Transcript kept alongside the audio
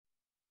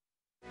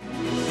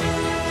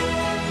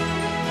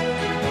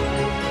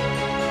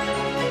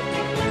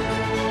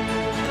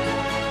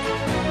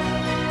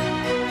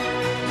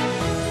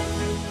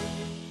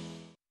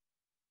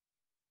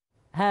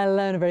Hello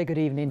and a very good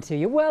evening to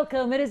you.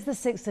 Welcome. It is the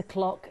 6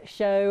 o'clock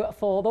show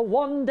for the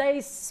One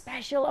Day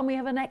Special, and we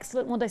have an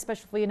excellent One Day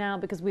Special for you now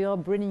because we are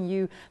bringing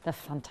you the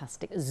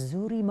fantastic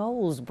Zuri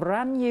Moulds,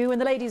 brand new,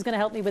 and the lady who's going to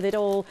help me with it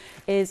all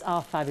is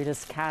our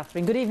fabulous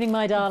Kathryn. Good evening,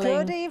 my darling.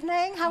 Good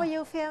evening. How are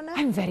you, Fiona?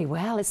 I'm very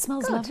well. It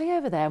smells lovely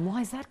over there. And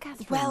why is that,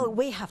 Kathryn? Well,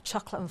 we have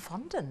chocolate and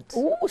fondant.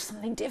 Oh,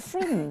 something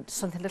different.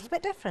 Something a little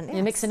bit different, yes.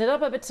 You're mixing it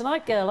up a bit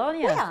tonight, girl, aren't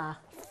you? We are.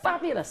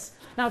 Fabulous.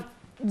 Now,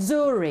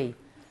 Zuri.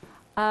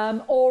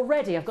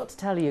 Already, I've got to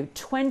tell you,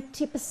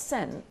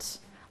 20%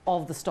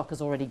 of the stock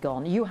has already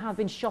gone. You have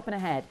been shopping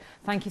ahead.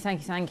 Thank you, thank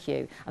you, thank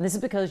you. And this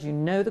is because you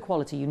know the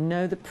quality, you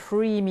know the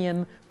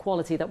premium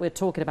quality that we're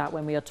talking about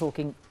when we are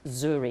talking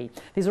Zuri.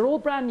 These are all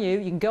brand new.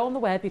 You can go on the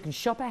web, you can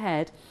shop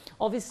ahead.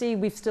 Obviously,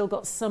 we've still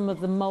got some of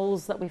the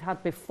molds that we've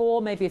had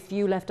before, maybe a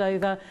few left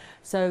over.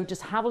 So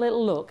just have a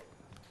little look.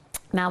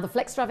 Now, the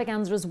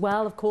Flextravaganza as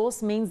well, of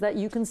course, means that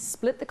you can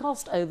split the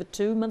cost over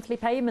 2 monthly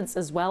payments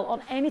as well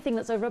on anything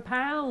that's over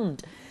 £1.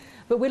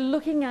 But we're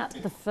looking at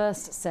the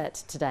first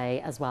set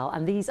today as well,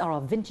 and these are our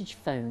vintage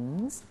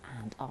phones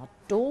and our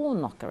door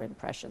knocker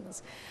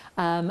impressions.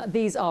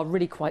 These are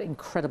really quite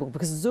incredible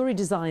because Zuri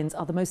Designs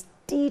are the most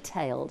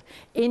detailed,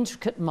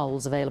 intricate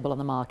moulds available on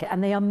the market,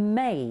 and they are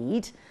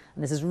made,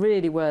 and this is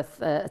really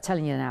worth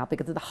telling you now,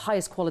 because of the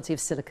highest quality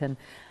of silicone.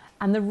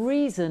 And the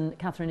reason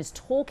Kathryn is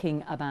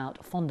talking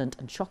about fondant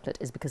and chocolate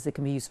is because they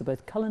can be used for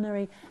both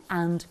culinary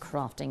and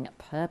crafting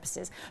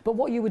purposes. But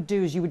what you would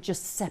do is you would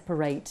just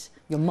separate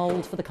your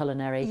mould for the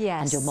culinary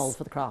and your mould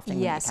for the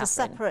crafting. Yes, a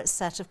separate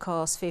set, of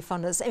course, for your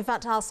fondants. In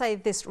fact, I'll say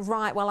this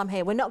right while I'm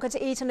here. We're not going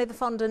to eat any of the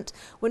fondant.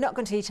 We're not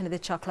going to eat any of the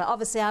chocolate.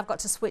 Obviously, I've got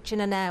to switch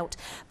in and out.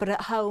 But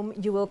at home,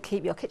 you will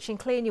keep your kitchen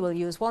clean. You will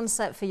use one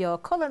set for your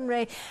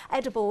culinary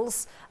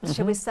edibles,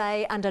 shall we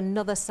say, and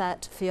another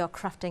set for your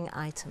crafting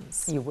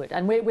items. You would.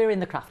 And we're in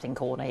the crafting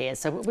corner here,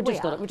 so we've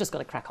just got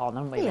to crack on,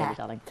 haven't we, really,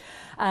 darling?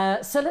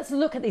 So let's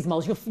look at these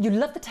moulds. You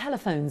loved the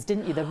telephones,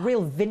 didn't you? The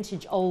real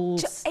vintage,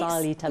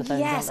 old-style telephones,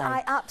 yes, aren't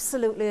they? I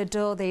absolutely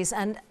adore these.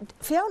 And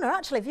Fiona,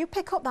 actually, if you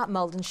pick up that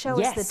mould and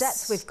show us the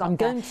depth we've got, I'm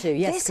going to.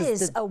 Yes,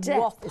 this is a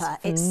whopper.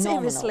 It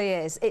seriously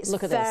is. It's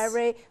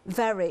very,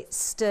 very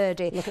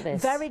sturdy. Look at this.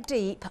 Very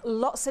deep.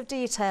 Lots of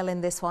detail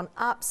in this one.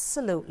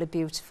 Absolutely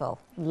beautiful.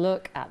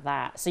 Look at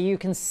that. So you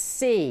can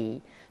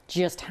see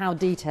just how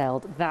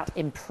detailed that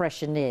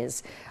impression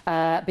is.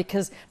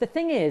 Because the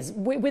thing is,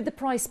 with the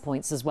price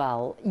points as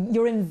well,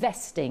 you're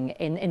investing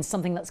in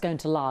something that's going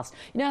to last.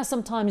 You know how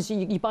sometimes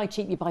you buy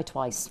cheap, you buy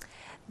twice?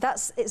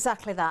 That's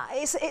exactly that.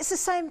 It's the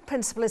same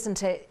principle,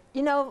 isn't it?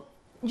 You know,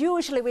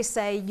 usually we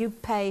say you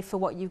pay for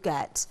what you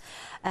get,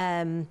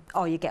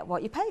 or you get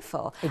what you pay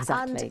for.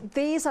 Exactly. And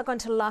these are going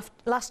to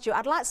last you,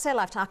 I'd like to say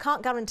lifetime. I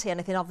can't guarantee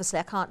anything, obviously,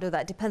 I can't do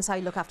that. It depends how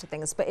you look after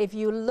things. But if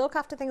you look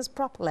after things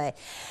properly,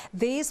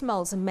 these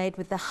moulds are made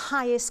with the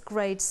highest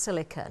grade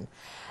silicone.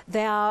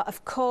 They are,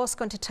 of course,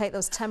 going to take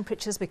those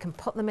temperatures. We can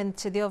put them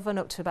into the oven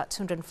up to about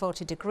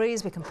 240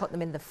 degrees. We can put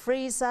them in the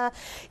freezer.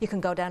 You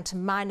can go down to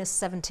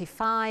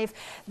 -75.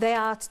 They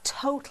are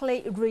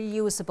totally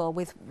reusable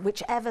with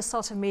whichever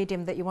sort of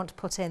medium that you want to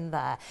put in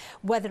there,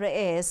 whether it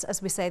is,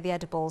 as we say, the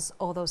edibles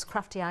or those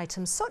crafty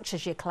items such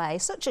as your clay,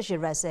 such as your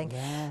resin,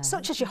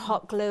 such as your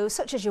hot glue,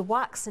 such as your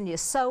wax and your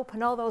soap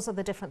and all those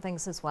other different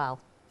things as well.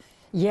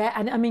 Yeah,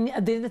 and I mean,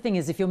 the other thing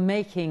is if you're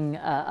making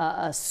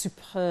a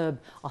superb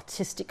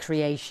artistic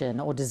creation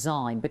or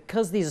design,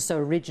 because these are so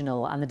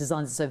original and the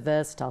designs are so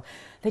versatile,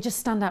 they just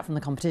stand out from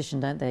the competition,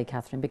 don't they,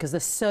 Kathryn? Because they're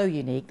so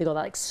unique, they've got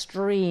that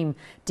extreme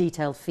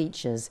detailed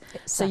features.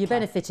 Exactly. So you're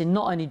benefiting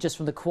not only just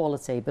from the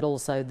quality, but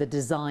also the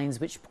designs,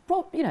 which,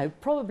 you know,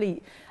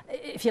 probably,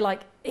 if you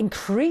like,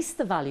 increase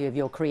the value of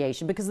your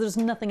creation because there's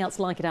nothing else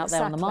like it out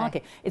there on the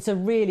market. It's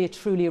a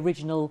truly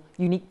original,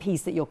 unique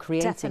piece that you're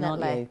creating,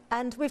 aren't you?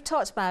 And we've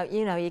talked about,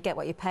 you know, you get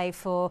what you pay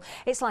for.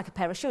 It's like a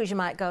pair of shoes. You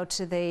might go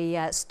to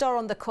the store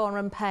on the corner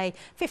and pay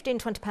 £15,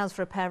 £20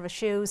 for a pair of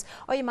shoes,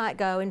 or you might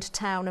go into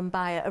town and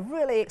buy a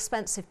really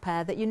expensive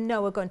pair that you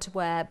know are going to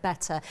wear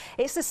better.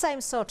 It's the same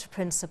sort of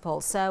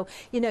principle. So,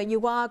 you know,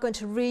 you are going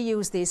to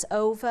reuse these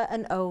over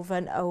and over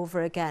and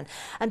over again.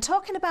 And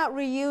talking about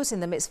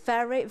reusing them, it's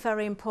very,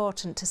 very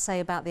important to say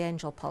about the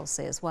angel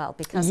policy as well,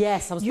 because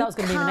that was going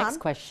to be the next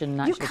question,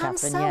 actually, you can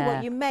Kathryn, sell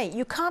what you make.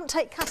 You can't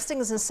take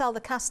castings and sell the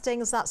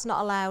castings, that's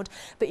not allowed,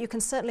 but you can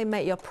certainly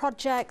make your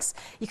projects,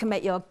 you can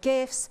make your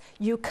gifts,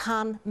 you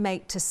can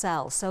make to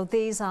sell. So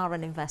these are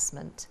an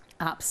investment.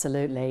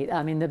 Absolutely.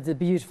 I mean, the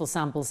beautiful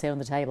samples here on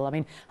the table. I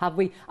mean,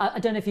 I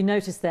don't know if you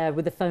noticed there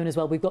with the phone as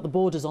well, we've got the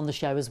borders on the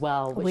show as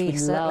well, which we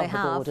love the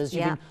borders.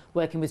 You've been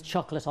working with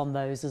chocolate on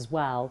those as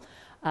well.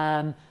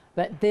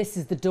 But this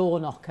is the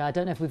door knocker. I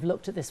don't know if we've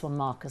looked at this one,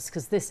 Marcus,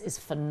 because this is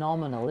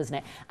phenomenal, isn't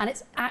it? And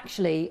it's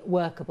actually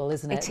workable,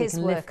 isn't it? It is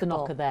workable. Lift the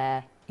knocker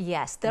there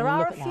Yes, there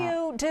are a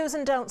few do's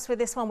and don'ts with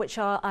this one, which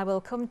I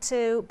will come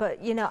to.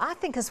 But, you know, I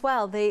think as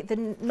well,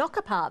 the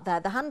knocker part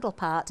there, the handle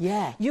part,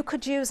 you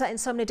could use that in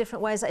so many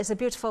different ways. It's a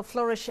beautiful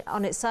flourish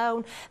on its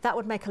own. That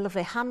would make a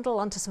lovely handle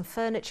onto some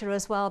furniture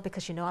as well,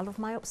 because, you know, I love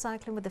my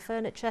upcycling with the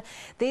furniture.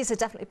 These are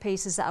definitely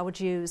pieces that I would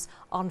use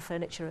on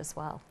furniture as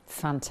well.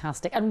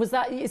 Fantastic. And is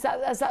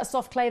that a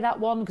soft clay, that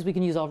one? Because we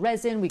can use our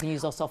resin, we can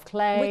use our soft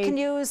clay. We can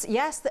use,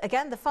 yes,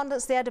 again, the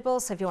fondant's the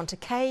edible, so if you want a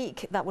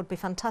cake, that would be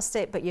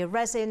fantastic. But your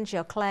resins,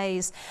 your clays,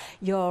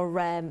 your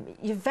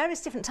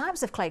various different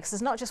types of clay, because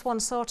there's not just one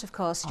sort, of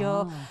course.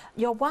 Your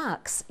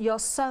wax, your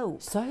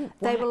soap,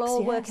 they will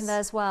all work in there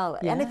as well.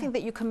 Anything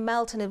that you can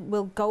melt and it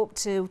will go up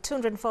to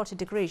 240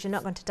 degrees, you're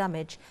not going to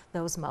damage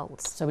those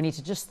moulds. So we need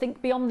to just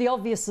think beyond the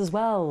obvious as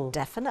well.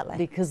 Definitely.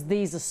 Because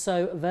these are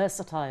so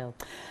versatile.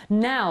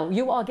 Now,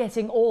 you are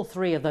getting all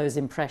three of those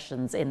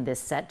impressions in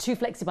this set. 2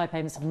 flexi-buy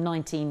payments of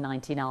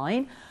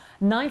 £19.99,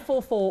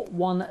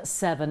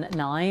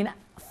 944,179.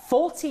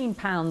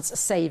 £14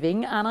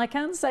 saving, and I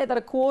can say that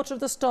a quarter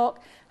of the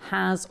stock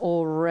has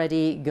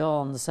already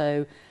gone.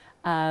 So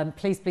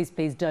please, please,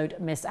 please don't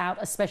miss out,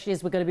 especially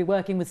as we're going to be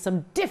working with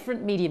some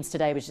different mediums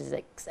today, which is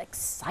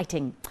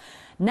exciting.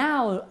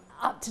 Now,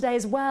 up today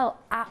as well,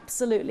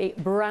 absolutely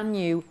brand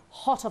new,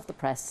 hot off the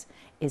press,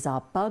 is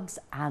our bugs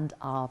and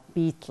our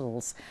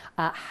beetles.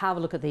 Have a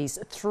look at these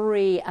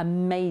 3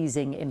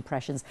 amazing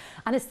impressions.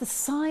 And it's the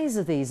size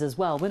of these as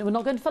well. We're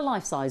not going for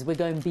life size, we're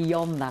going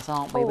beyond that,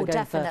 aren't we? Oh, we're going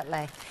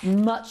definitely. for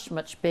much,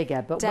 much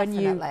bigger. But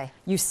when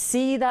you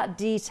see that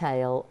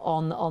detail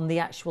on the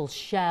actual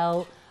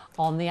shell,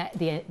 on the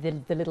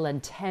little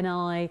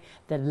antennae,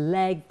 the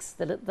legs,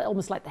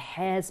 almost like the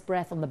hair's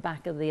breadth on the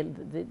back of the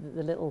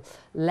little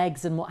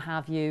legs and what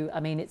have you.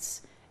 I mean,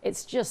 it's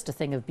just a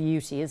thing of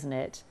beauty, isn't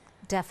it?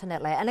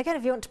 Definitely. And again,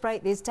 if you want to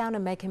break these down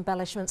and make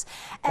embellishments,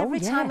 every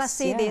time I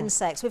see the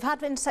insects, we've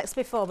had insects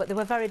before, but they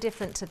were very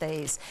different to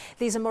these.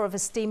 These are more of a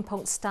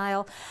steampunk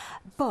style.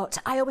 But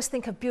I always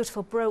think of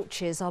beautiful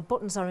brooches or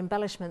buttons or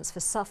embellishments for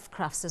soft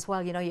crafts as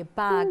well. You know, your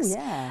bags,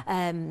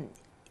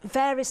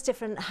 various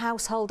different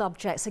household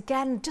objects.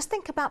 Again, just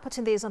think about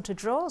putting these onto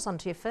drawers,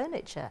 onto your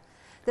furniture.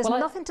 There's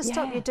nothing to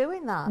stop you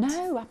doing that.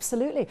 No,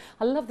 absolutely.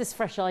 I love this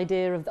fresh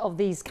idea of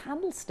these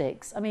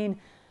candlesticks. I mean,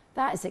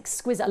 that is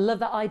exquisite. I love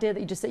that idea that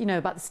you just said, you know,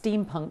 about the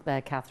steampunk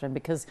there, Kathryn,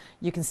 because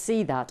you can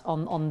see that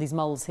on these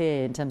moulds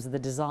here in terms of the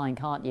design,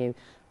 can't you?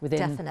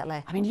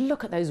 Definitely. I mean,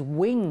 look at those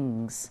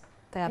wings.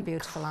 They are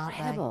beautiful, aren't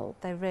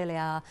they? They really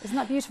are. Isn't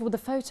that beautiful with the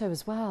photo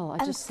as well?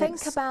 And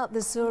think about the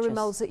Zuri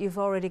moulds that you've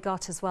already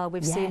got as well.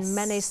 We've seen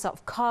many sort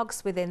of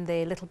cogs within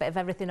the little bit of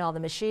everything, or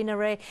the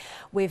machinery.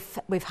 We've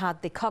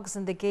had the cogs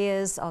and the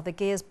gears, or the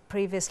gears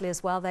previously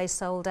as well. They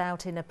sold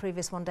out in a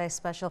previous one-day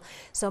special.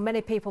 So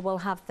many people will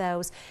have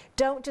those.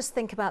 Don't just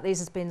think about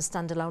these as being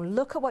standalone.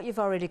 Look at what you've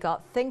already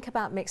got. Think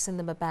about mixing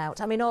them about.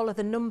 I mean, all of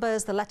the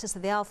numbers, the letters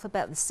of the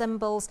alphabet, the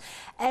symbols,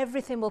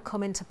 everything will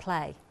come into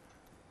play.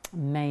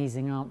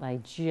 Amazing, aren't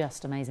they?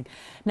 Just amazing.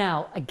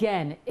 Now,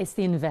 again, it's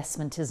the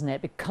investment, isn't it?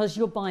 Because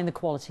you're buying the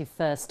quality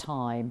first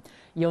time,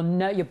 you're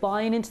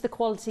buying into the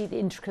quality, the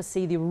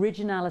intricacy, the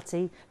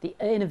originality, the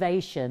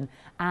innovation,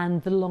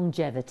 and the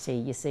longevity.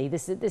 You see,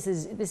 this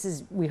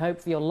is we hope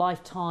for your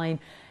lifetime.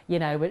 You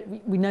know,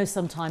 we know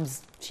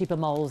sometimes cheaper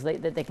moulds,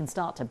 they can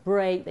start to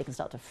break, they can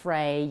start to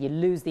fray, you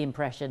lose the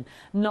impression.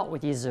 Not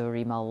with your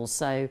Zuri moulds.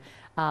 So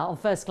on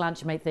first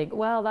glance you may think,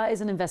 well, that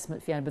is an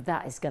investment, Fiona, but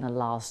that is going to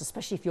last,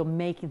 especially if you're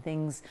making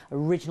things,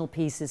 original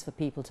pieces for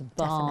people to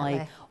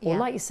buy. Or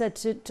like you said,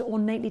 to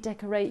ornately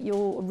decorate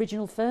your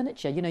original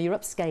furniture. You know, you're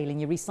upscaling,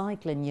 you're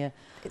recycling, you're...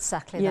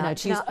 Exactly you know,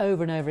 to use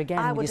over and over again.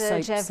 I would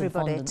urge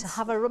everybody to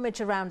have a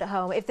rummage around at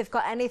home. If they've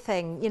got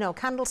anything, you know,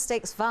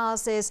 candlesticks,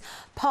 vases,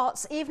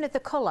 pots, even if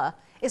the colour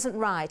isn't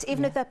right,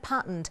 even if they're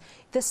patterned,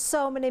 there's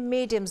so many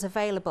mediums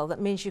available.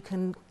 That means you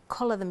can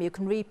colour them, you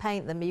can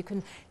repaint them, you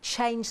can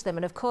change them,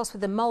 and of course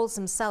with the moulds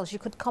themselves you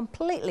could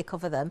completely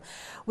cover them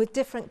with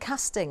different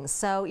castings.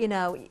 So, you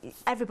know,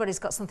 everybody's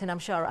got something, I'm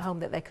sure, at home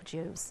that they could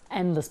use.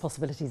 Endless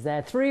possibilities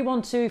there.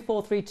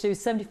 312432,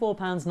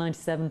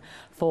 £74.97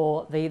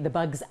 for the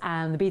bugs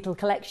and the beetle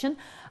collection.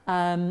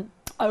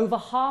 Over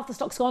half the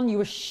stock's gone. You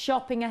were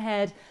shopping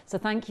ahead, so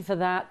thank you for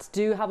that.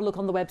 Do have a look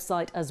on the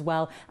website as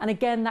well. And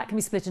again, that can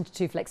be split into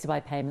 2 flexi-buy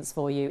payments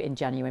for you in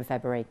January and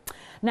February.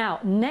 Now,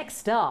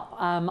 next up,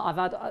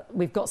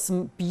 we've got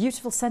some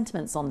beautiful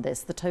sentiments on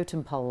this, the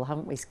totem pole,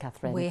 haven't we,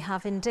 Kathryn? We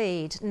have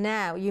indeed.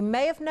 Now, you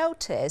may have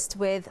noticed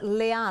with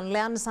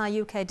Leanne's our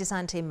UK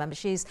design team member.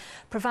 She's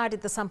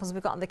provided the samples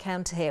we've got on the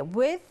counter here.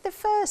 With the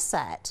first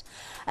set,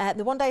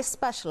 the one-day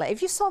special,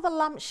 if you saw the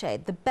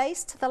lampshade, the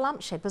base to the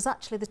lampshade was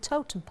actually the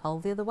totem pole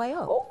the other way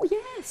up. Oh,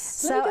 yes.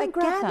 So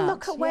again,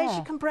 look at ways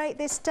you can break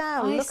this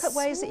down. Look at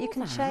ways that you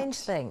can change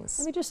things.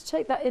 Let me just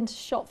take that into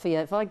shot for you.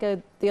 If I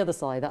go the other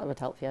side, that would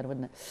help Fiona,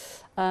 wouldn't it?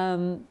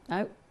 No.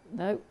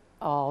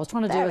 Oh, I was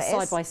trying to do a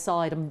side by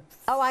side.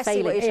 I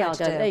see what you're trying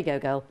to do. There you go,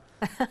 girl.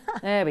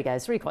 There we go.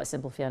 It's really quite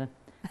simple, Fiona.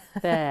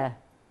 There.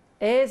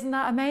 Isn't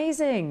that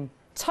amazing?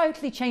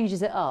 Totally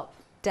changes it up.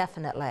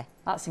 Definitely.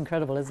 That's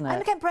incredible, isn't it?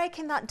 And again,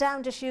 breaking that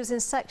down, just using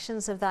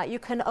sections of that, you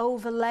can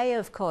overlay,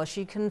 of course.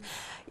 You can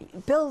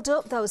build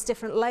up those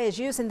different layers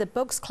using the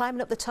bugs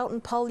climbing up the totem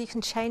pole. You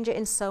can change it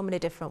in so many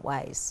different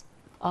ways.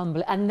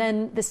 And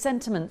then the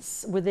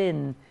sentiments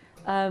within.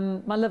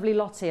 My lovely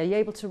Lottie, are you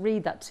able to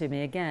read that to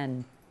me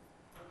again?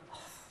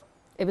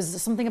 It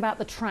was something about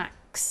the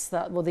tracks,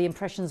 that were the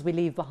impressions we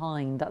leave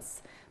behind.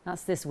 That's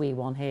this wee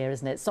one here,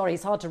 isn't it? Sorry,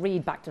 it's hard to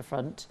read back to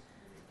front.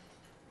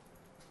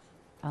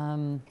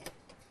 I'm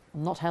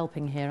not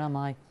helping here, am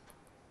I?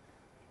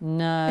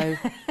 No.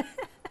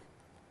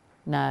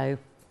 No.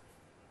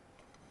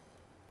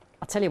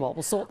 I'll tell you what,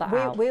 we'll sort that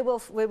out. We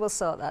will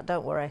sort that,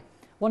 don't worry.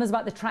 One is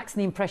about the tracks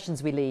and the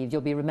impressions we leave.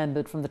 You'll be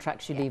remembered from the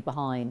tracks you leave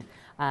behind.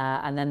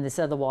 And then this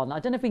other one, I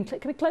don't know if we can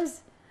we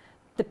close?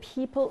 The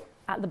people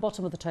at the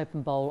bottom of the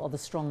totem pole are the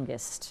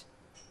strongest.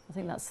 I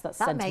think that's that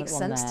sentiment. That makes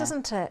sense,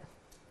 doesn't it?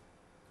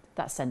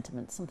 That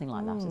sentiment, something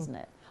like that, isn't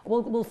it?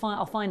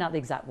 I'll find out the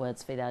exact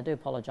words for you there. I do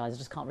apologise, I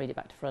just can't read it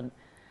back to front.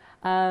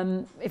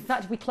 In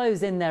fact, if we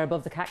close in there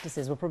above the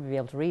cactuses, we'll probably be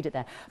able to read it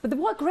there. But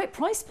what a great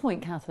price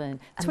point, Kathryn.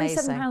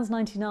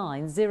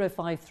 £27.99,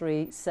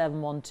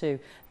 053712.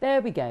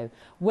 There we go.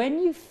 When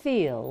you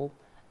feel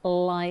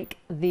like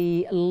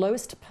the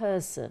lowest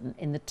person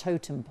in the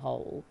totem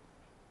pole,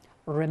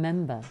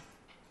 remember,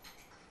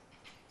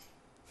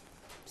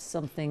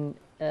 something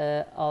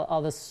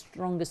are the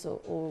strongest or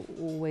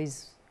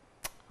always...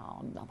 Oh,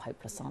 I'm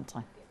hopeless, aren't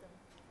I?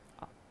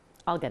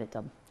 I'll get it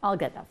done. I'll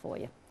get that for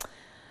you.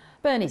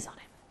 Bernie's on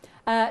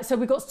it. So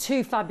we've got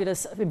two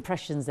fabulous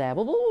impressions there.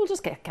 Well, we'll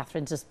just get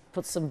Kathryn to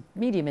put some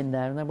medium in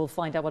there and then we'll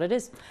find out what it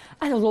is.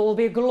 And it'll all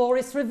be a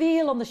glorious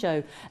reveal on the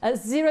show.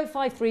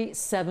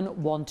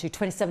 053712,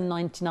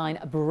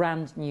 £27.99,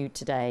 brand new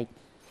today.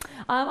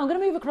 I'm going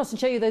to move across and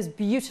show you those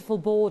beautiful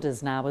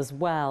borders now as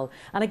well.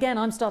 And again,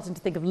 I'm starting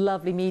to think of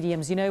lovely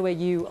mediums, you know, where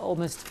you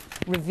almost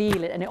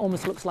reveal it and it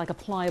almost looks like a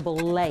pliable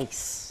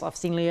lace. I've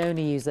seen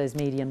Leonie use those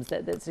mediums.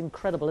 That's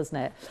incredible, isn't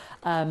it?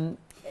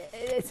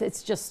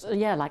 It's just,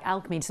 yeah, like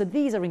alchemy. So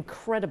these are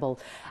incredible.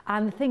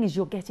 And the thing is,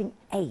 you're getting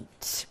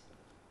 8.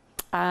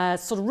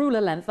 Sort of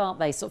ruler length, aren't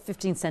they? Sort of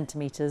 15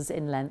 centimetres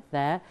in length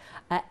there.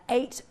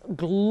 8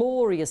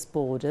 glorious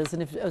borders.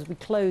 And as we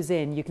close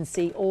in, you can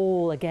see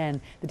all, again,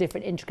 the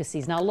different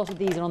intricacies. Now, a lot of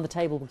these are on the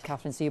table with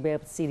Kathryn, so you'll be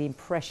able to see the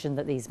impression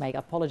that these make.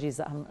 Apologies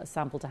that I haven't a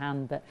sample to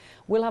hand, but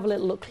we'll have a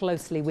little look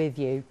closely with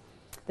you.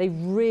 They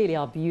really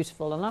are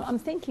beautiful. And I'm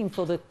thinking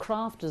for the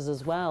crafters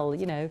as well,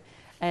 you know,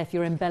 if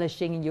you're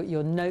embellishing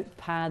your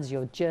notepads,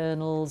 your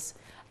journals,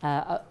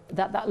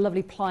 that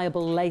lovely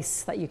pliable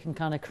lace that you can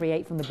kind of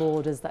create from the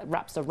borders that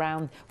wraps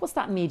around. What's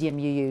that medium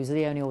you use?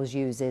 Leonie always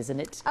uses,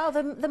 and it. Oh,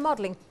 the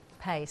modelling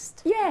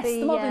paste. Yes,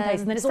 the modelling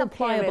paste, and then it's all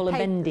pliable and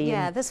bendy.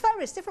 Yeah, there's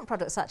various different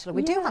products actually.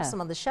 We do have some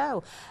on the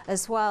show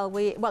as well.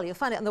 Well, you'll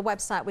find it on the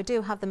website. We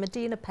do have the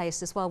Medina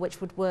paste as well,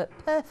 which would work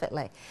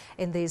perfectly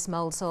in these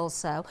moulds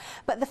also.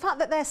 But the fact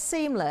that they're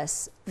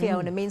seamless,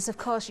 Fiona, means of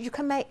course you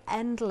can make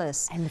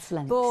endless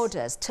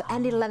borders to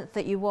any length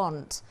that you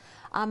want.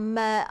 I'm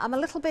a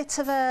little bit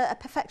of a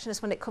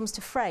perfectionist when it comes to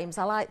frames.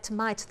 I like to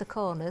mite the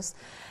corners,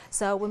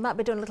 so we might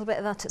be doing a little bit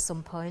of that at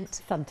some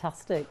point.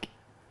 Fantastic.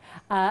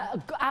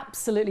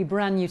 Absolutely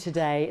brand new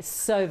today. It's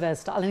so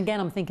versatile. And again,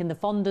 I'm thinking the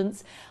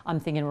fondants.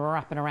 I'm thinking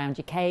wrapping around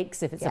your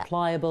cakes. If it's a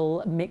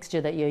pliable mixture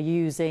that you're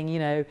using, you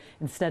know,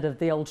 instead of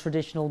the old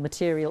traditional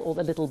material or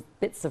the little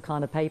bits of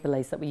kind of paper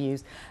lace that we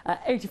use.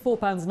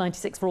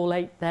 £84.96 for all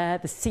 8 there.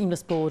 The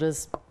seamless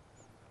borders.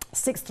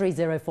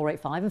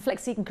 630485, and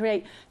Flexi can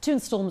create 2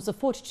 instalments of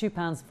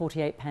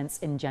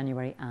 £42.48 in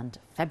January and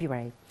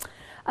February.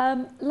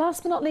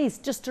 Last but not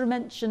least, just to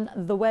mention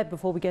the web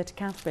before we go to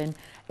Kathryn,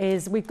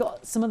 is we've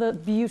got some of the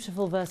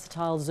beautiful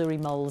versatile Zuri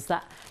moulds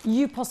that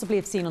you possibly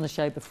have seen on the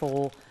show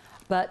before,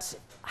 but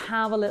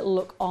have a little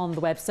look on the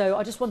web. So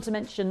I just want to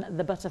mention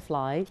the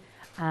butterfly,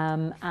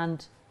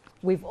 and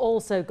we've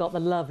also got the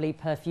lovely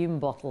perfume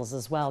bottles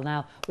as well.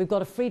 Now, we've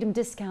got a freedom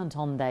discount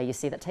on there, you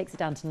see, that takes it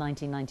down to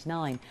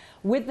 £19.99.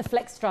 With the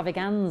Flex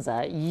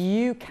Extravaganza,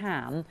 you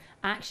can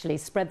actually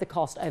spread the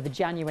cost over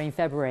January and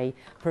February,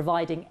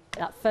 providing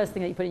that first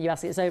thing that you put in your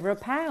basket is over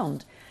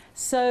 £1.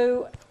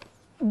 So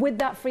with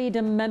that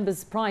freedom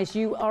members price,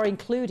 you are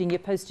including your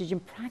postage and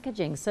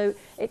packaging. So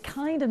it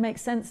kind of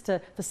makes sense to,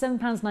 for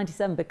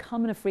 £7.97,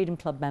 becoming a Freedom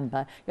Club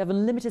member. You have a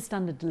limited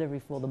standard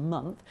delivery for the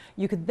month.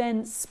 You could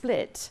then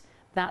split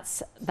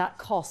that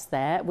cost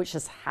there, which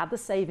has had the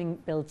saving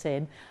built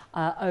in,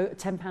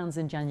 £10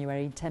 in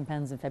January,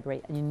 £10 in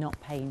February, and you're not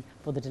paying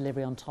for the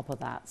delivery on top of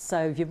that.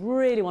 So if you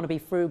really want to be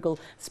frugal,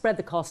 spread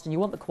the cost, and you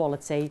want the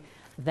quality,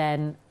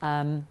 then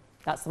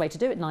That's the way to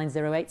do it,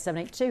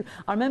 908782.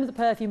 I remember the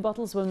perfume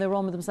bottles when they were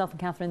on with myself and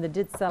Kathryn, they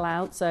did sell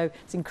out, so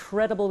it's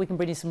incredible. We can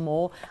bring you some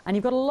more. And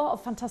you've got a lot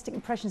of fantastic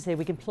impressions here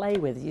we can play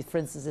with. For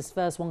instance, this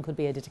first one could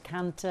be a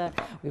decanter.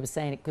 We were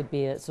saying it could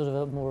be a sort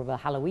of more of a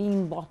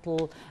Halloween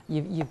bottle.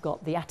 You've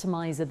got the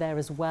atomizer there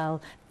as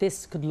well.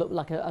 This could look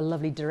like a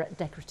lovely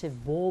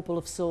decorative bauble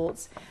of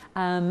sorts.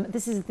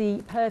 This is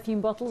the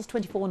perfume bottles,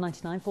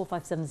 £24.99,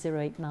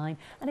 457089.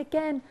 And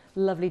again,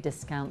 lovely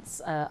discounts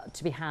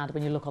to be had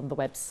when you look on the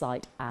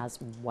website as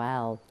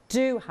well.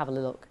 Do have a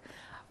look.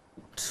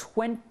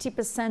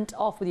 20%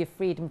 off with your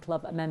Freedom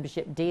Club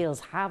membership deals.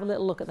 Have a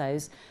little look at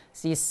those.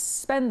 So you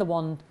spend the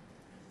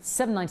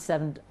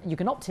 £7.97, you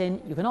can opt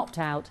in, you can opt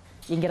out,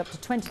 you can get up to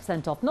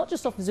 20% off, not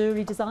just off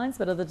Zuri Designs,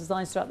 but other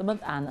designs throughout the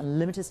month, and a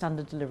limited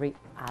standard delivery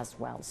as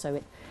well.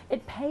 So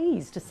it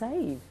pays to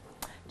save.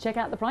 Check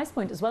out the price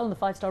point as well and the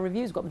 5-star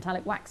reviews. We've got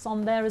metallic wax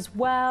on there as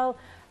well.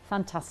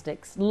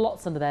 Fantastic.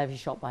 Lots under there if you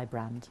shop by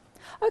brand.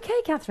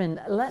 Okay, Kathryn,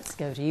 let's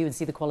go to you and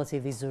see the quality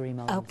of these Zuri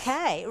moulds.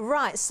 Okay,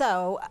 right,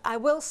 so I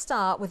will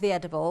start with the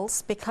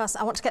edibles because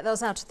I want to get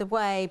those out of the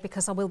way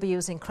because I will be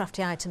using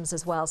crafty items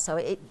as well, so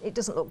it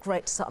doesn't look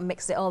great to sort of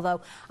mix it, although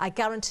I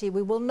guarantee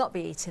we will not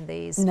be eating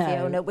these,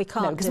 Fiona. We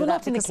can't do that. We're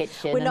not in the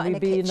kitchen. We're not in the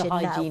kitchen, in the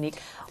hygienic.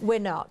 No, we're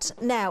not.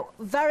 Now,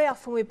 very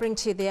often we bring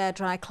to you the air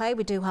dry clay.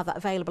 We do have that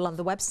available on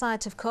the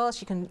website, of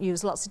course. You can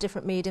use lots of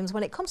different mediums.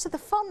 When it comes to the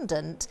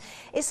fondant,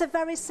 it's a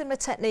very similar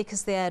technique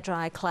as the air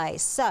dry clay.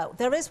 So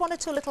there is one or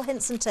two little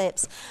hints and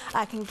tips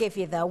I can give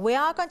you though. We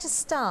are going to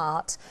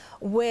start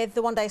with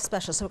the One Day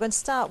Special, so we're going to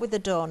start with the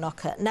door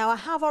knocker. Now I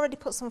have already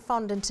put some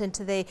fondant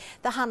into the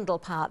handle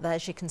part there,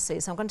 as you can see,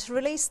 so I'm going to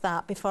release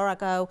that before I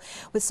go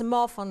with some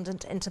more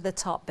fondant into the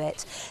top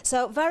bit.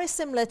 So very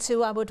similar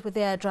to I would with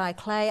the air dry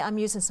clay, I'm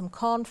using some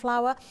corn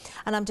flour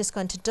and I'm just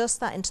going to dust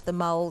that into the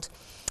mould.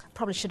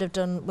 Probably should have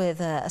done with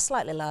a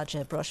slightly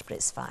larger brush, but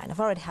it's fine. I've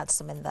already had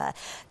some in there.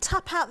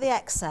 Tap out the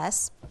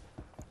excess.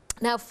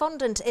 Now,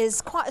 fondant is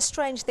quite a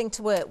strange thing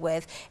to work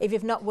with if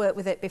you've not worked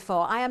with it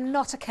before. I am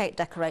not a cake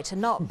decorator,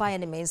 not by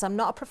any means. I'm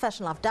not a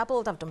professional. I've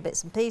dabbled, I've done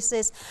bits and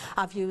pieces.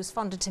 I've used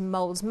fondant in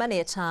moulds many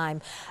a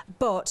time,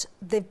 but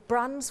the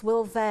brands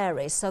will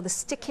vary. So the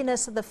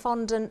stickiness of the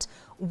fondant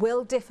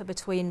will differ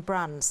between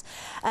brands.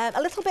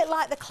 A little bit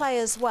like the clay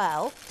as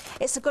well,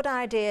 it's a good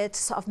idea to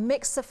sort of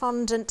mix the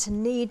fondant, to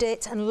knead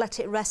it and let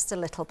it rest a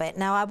little bit.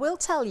 Now I will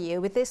tell you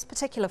with this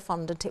particular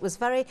fondant, it was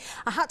I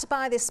had to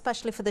buy this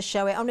specially for the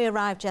show. It only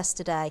arrived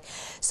yesterday,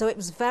 so it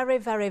was very,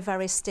 very,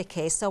 very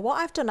sticky. So what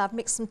I've done, I've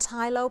mixed some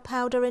Tylo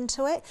powder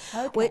into it,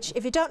 which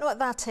if you don't know what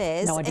that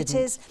is, no,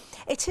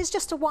 it is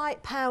just a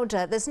white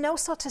powder. There's no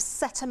sort of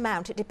set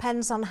amount. It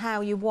depends on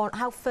how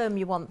firm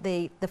you want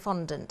the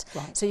fondant.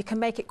 Right. So you can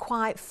make it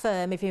quite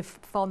firm if you're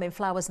forming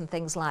flowers and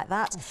things like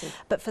that,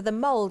 but for the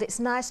mould it's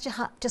nice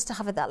just to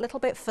have it that little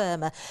bit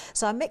firmer.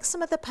 So I mix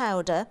some of the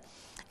powder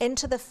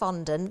into the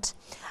fondant,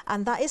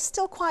 and that is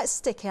still quite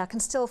sticky. I can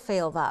still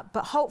feel that,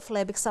 but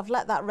hopefully, because I've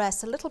let that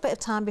rest a little bit of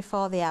time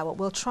before the hour,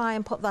 we'll try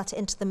and put that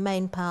into the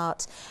main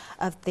part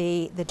of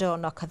the door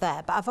knocker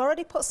there. But I've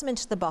already put some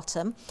into the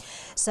bottom,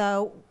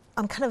 so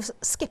I'm kind of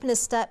skipping a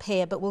step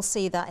here, but we'll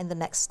see that in the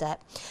next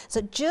step.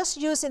 So just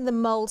using the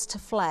moulds to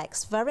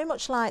flex, very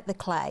much like the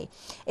clay.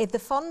 If the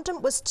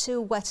fondant was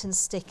too wet and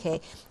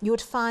sticky, you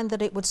would find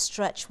that it would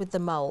stretch with the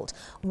mould.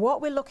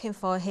 What we're looking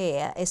for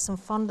here is some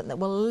fondant that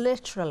will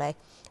literally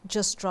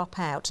just drop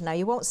out. Now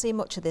you won't see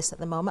much of this at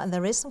the moment, and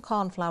there is some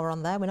corn flour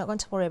on there. We're not going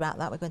to worry about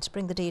that. We're going to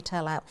bring the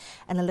detail out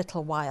in a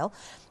little while.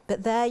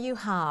 But there you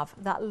have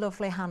that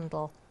lovely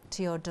handle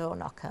to your door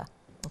knocker.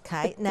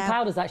 Okay, now the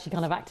powder's actually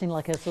kind of acting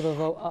like a sort of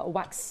a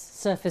wax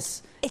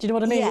surface. Do you know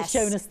what I mean? Yes. It's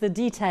showing us the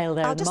detail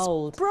there in the mould.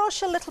 I'll just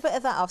brush a little bit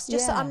of that off.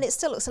 Just so, I mean, it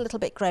still looks a little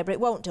bit grey, but it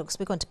won't do because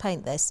we're going to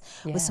paint this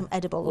with some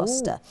edible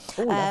luster.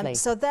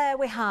 So there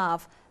we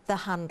have the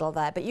handle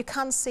there, but you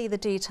can see the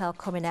detail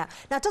coming out.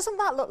 Now, doesn't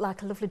that look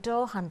like a lovely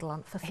door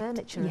handle for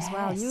furniture as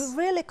well? You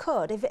really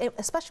could,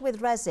 especially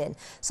with resin,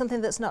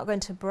 something that's not going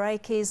to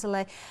break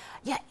easily.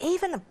 Yeah,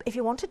 even if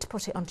you wanted to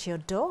put it onto your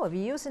door, if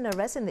you're using a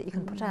resin that you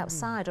can put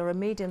outside or a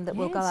medium that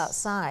will go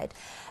outside,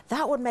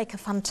 that would make a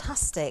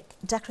fantastic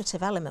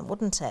decorative element,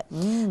 wouldn't it?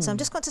 So I'm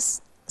just going to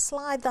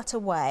slide that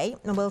away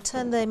and we'll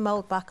turn the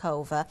mould back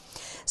over.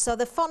 So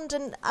the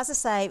fondant, as I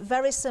say,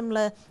 very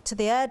similar to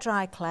the air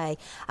dry clay.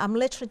 I'm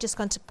literally just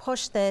going to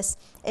push this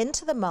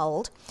into the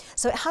mould.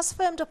 So it has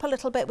firmed up a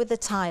little bit with the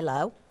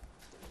Tylo.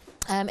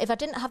 If I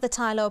didn't have the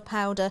Tylo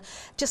powder,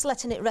 just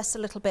letting it rest a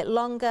little bit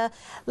longer,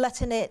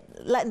 letting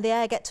the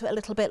air get to it a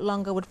little bit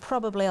longer would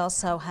probably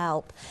also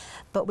help.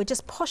 But we're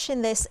just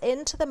pushing this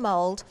into the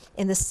mould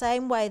in the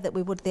same way that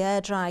we would the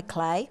air dry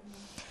clay.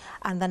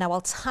 And then I will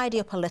tidy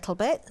up a little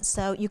bit.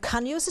 So you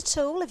can use a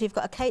tool. If you've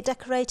got a cake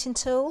decorating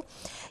tool,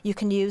 you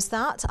can use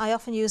that. I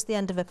often use the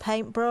end of a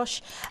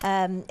paintbrush.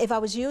 If I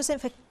was using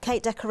for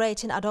cake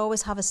decorating, I'd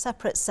always have a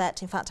separate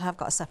set. In fact, I have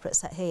got a separate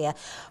set here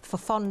for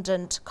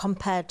fondant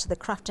compared to the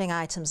crafting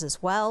items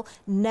as well.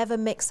 Never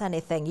mix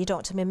anything. You don't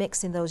want to be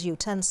mixing those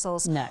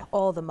utensils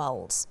or the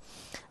moulds.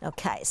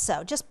 Okay,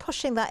 so just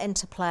pushing that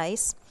into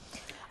place.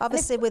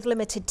 Obviously, with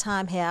limited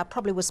time here, I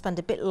probably would spend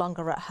a bit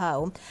longer at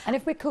home. And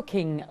if we're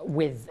cooking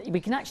with,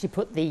 we can actually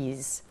put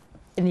these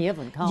in the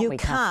oven, can't we,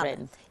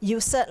 Kathryn?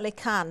 You certainly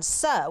can.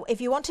 So if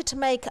you wanted to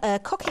make a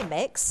cookie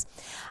mix,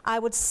 I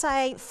would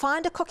say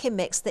find a cookie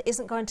mix that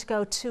isn't going to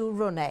go too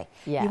runny.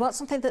 Yeah. You want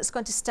something that's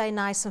going to stay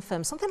nice and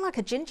firm. Something like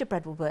a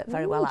gingerbread will work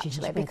very well,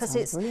 actually, because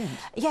it's brilliant.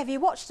 Yeah. If you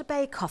watch the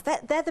Bake Off,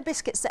 they're the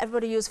biscuits that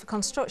everybody uses for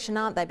construction,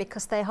 aren't they?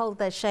 Because they hold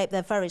their shape.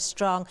 They're very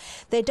strong.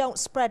 They don't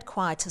spread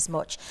quite as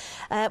much.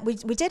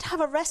 We did have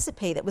a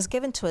recipe that was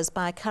given to us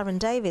by Karen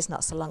Davies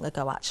not so long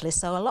ago, actually.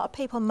 So a lot of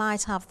people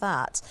might have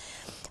that.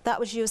 That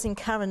was using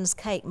Karen's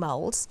cake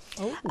moulds.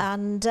 Ooh.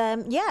 And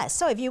yeah,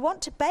 so if you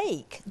want to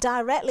bake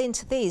directly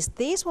into these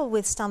will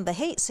withstand the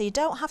heat, so you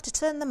don't have to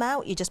turn them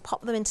out. You just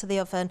pop them into the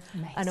oven.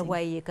 Amazing. And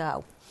away you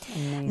go.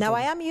 Amazing. Now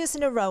I am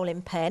using a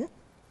rolling pin.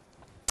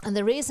 And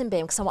the reason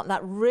being, because I want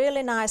that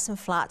really nice and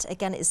flat,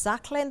 again,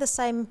 exactly in the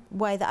same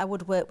way that I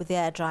would work with the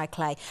air dry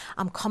clay.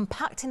 I'm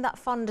compacting that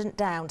fondant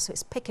down so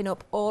it's picking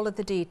up all of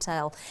the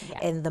detail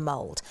in the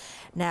mould.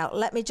 Now,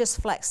 let me just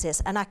flex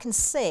this, and I can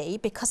see,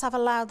 because I've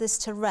allowed this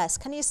to rest,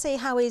 can you see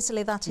how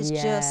easily that is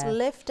just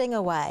lifting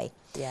away?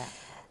 Yeah.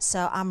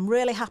 So I'm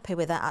really happy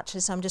with that,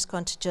 actually, so I'm just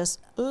going to just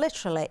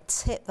literally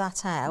tip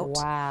that out.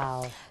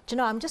 Wow. Do you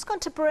know, I'm just going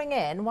to bring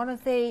in one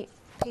of the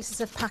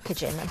pieces of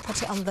packaging and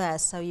put it on there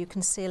so you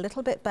can see a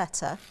little bit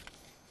better.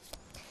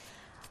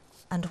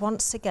 And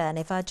once again,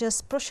 if I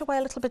just brush away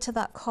a little bit of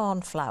that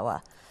corn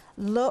flour,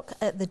 look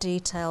at the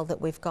detail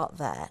that we've got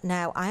there.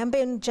 Now, I am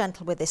being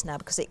gentle with this now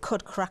because it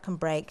could crack and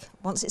break.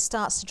 Once it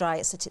starts to dry,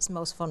 it's at its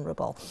most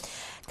vulnerable.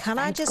 Can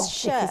I just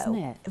show? Isn't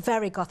it?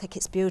 Very Gothic,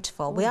 it's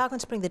beautiful. Ooh. We are going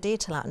to bring the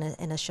detail out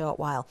in a short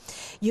while.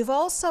 You've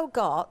also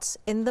got,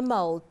 in the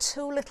mould,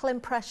 2 little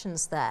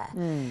impressions there.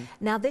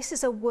 Now, this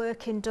is a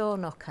working door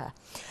knocker.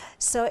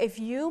 So if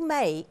you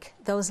make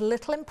those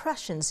little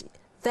impressions,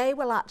 they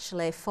will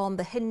actually form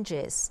the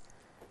hinges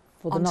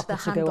onto the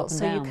handle,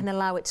 so you can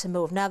allow it to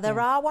move. Now, there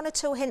are 1 or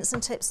 2 hints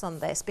and tips on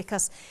this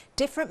because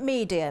different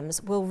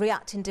mediums will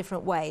react in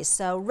different ways.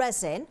 So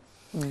resin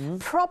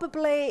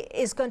probably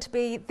is going to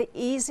be the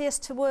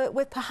easiest to work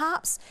with,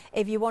 perhaps,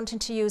 if you're wanting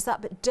to use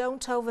that, but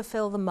don't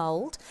overfill the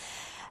mould.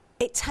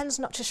 It tends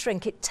not to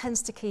shrink, it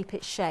tends to keep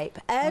its shape.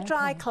 Air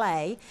dry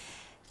clay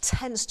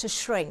tends to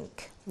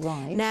shrink.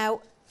 Right.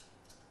 Now,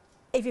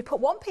 if you put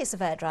 1 piece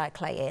of air dry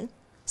clay in,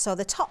 so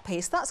the top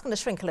piece, that's going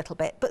to shrink a little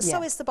bit, but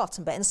so is the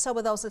bottom bit, and so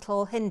are those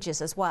little hinges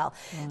as well.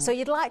 Right. So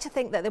you'd like to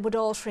think that they would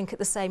all shrink at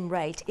the same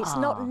rate. It's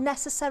not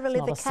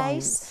necessarily the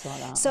case. Like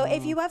that. So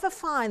if you ever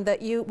find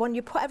that when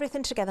you put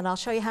everything together, and I'll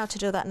show you how to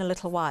do that in a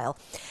little while,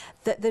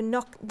 that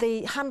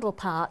the handle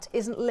part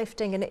isn't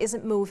lifting and it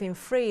isn't moving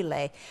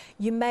freely,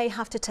 you may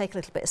have to take a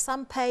little bit of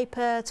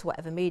sandpaper to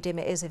whatever medium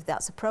it is, if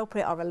that's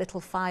appropriate, or a little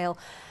file.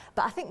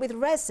 But I think with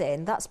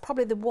resin, that's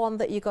probably the one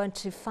that you're going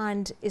to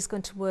find is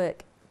going to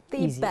work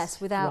the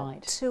best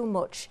without too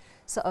much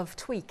sort of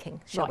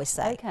tweaking, shall we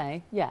say.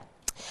 Okay, yeah.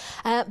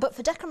 But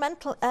for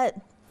decorative,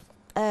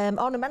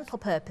 ornamental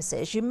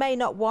purposes, you may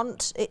not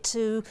want it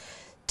to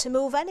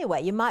move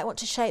anyway. You might want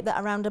to shape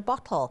that around a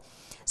bottle.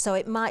 So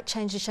it might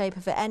change the shape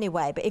of it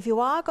anyway. But if you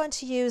are going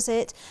to use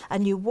it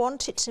and you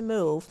want it to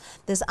move,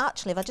 there's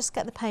actually, if I just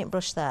get the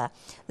paintbrush there,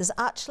 there's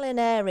actually an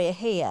area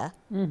here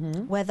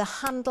where the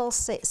handle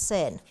sits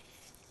in.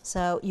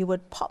 So you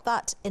would pop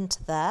that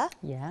into there.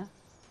 Yeah.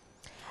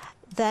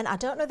 Then, I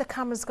don't know the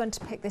camera's going to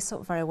pick this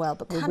up very well,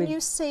 but can you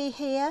see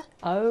here?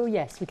 Oh,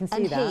 yes, we can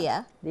see that. And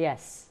here?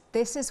 Yes.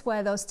 This is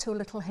where those 2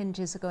 little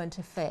hinges are going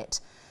to fit.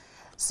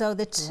 So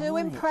the 2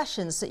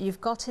 impressions that you've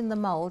got in the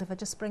mould, if I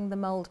just bring the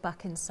mould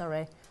back in,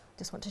 sorry,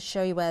 just want to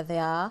show you where they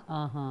are.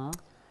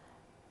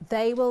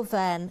 They will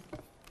then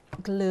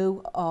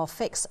glue or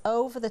fix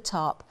over the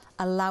top,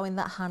 allowing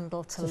that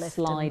handle to lift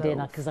slide and move.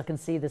 in, because I can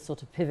see the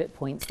sort of pivot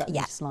points that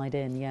you slide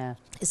in,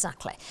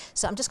 Exactly.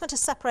 So I'm just going to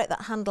separate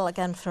that handle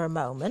again for a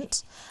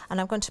moment, and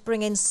I'm going to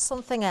bring in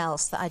something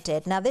else that I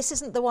did. Now, this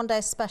isn't the One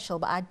Day Special,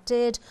 but I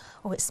did,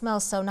 oh, it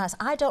smells so nice.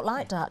 I don't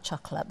like dark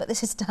chocolate, but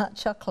this is dark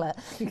chocolate.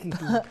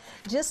 But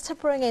just to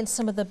bring in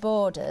some of the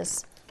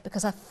borders,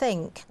 because I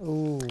think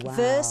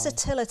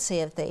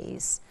versatility of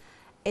these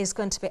is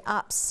going to be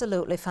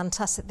absolutely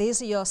fantastic.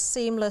 These are your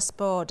seamless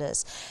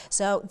borders.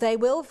 So they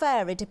will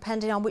vary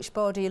depending on which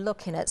border you're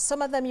looking at.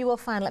 Some of them you will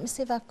find, let me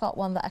see if I've got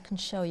one that I can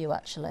show you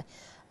actually.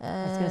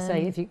 I was going to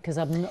say,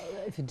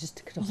 if you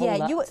just could hold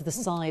that to the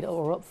side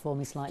or up for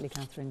me slightly,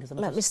 Kathryn, because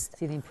I'm just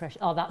see the impression.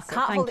 Oh, that's it.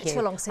 Can't hold it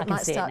too long, so it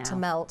might start to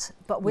melt.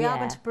 But we are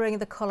going to bring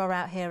the colour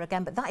out here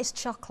again. But that is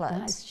chocolate.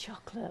 That is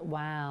chocolate.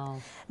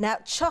 Wow. Now,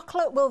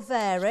 chocolate will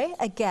vary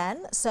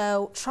again,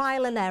 so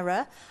trial and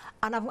error.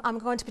 And I'm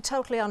going to be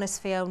totally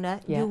honest,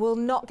 Fiona, you will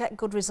not get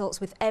good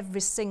results with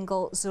every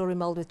single Zuri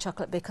mould with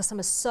chocolate because some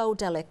are so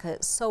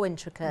delicate, so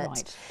intricate.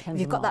 Right. If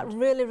you've got that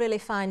really, really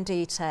fine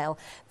detail,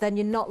 then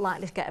you're not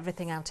likely to get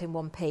everything out in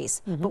one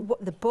piece.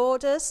 But the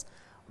borders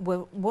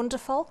were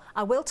wonderful.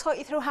 I will talk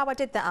you through how I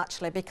did that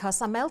actually,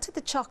 because I melted the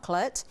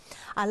chocolate,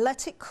 I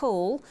let it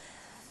cool.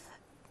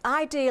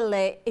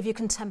 ideally, if you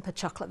can temper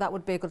chocolate, that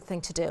would be a good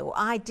thing to do.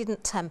 I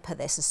didn't temper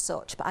this as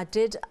such, but I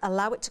did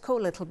allow it to cool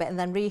a little bit and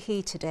then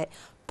reheated it,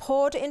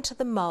 poured it into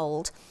the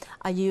mould.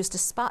 I used a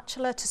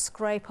spatula to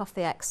scrape off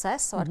the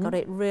excess, so I'd got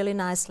it really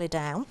nicely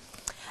down.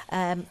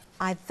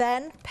 I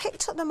then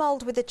picked up the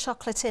mould with the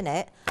chocolate in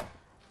it,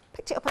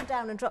 picked it up and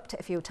down and dropped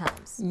it a few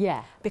times.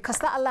 Yeah. Because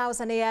that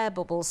allows any air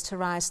bubbles to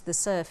rise to the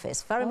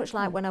surface. Very much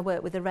like when I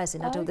work with the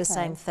resin, I do the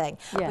same thing.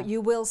 Yeah. But you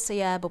will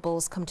see air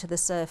bubbles come to the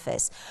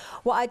surface.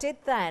 What I did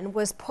then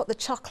was put the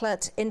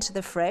chocolate into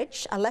the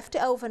fridge. I left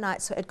it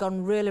overnight so it had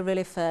gone really,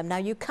 really firm. Now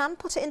you can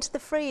put it into the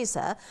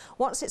freezer.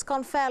 Once it's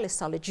gone fairly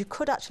solid, you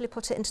could actually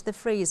put it into the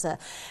freezer.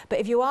 But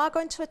if you are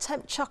going to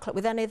attempt chocolate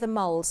with any of the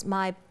moulds,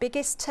 my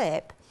biggest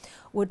tip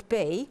would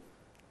be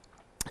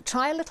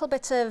try a little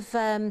bit of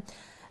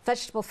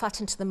vegetable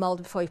fat into the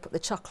mould before you put the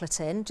chocolate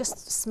in.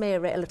 Just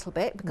smear it a little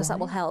bit because that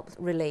will help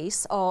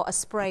release, or a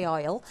spray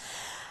oil.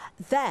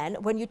 Then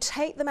when you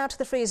take them out of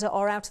the freezer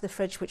or out of the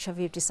fridge, whichever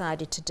you've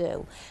decided to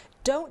do,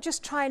 don't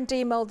just try and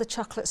demould the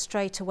chocolate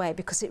straight away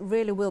because it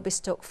really will be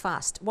stuck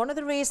fast. One of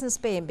the reasons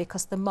being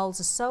because the moulds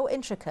are so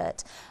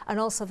intricate and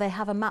also they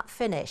have a matte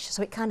finish,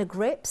 so it kind of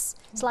grips.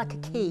 It's like a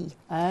key.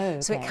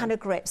 So it kind of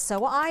grips. So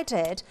what I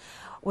did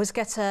was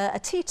get a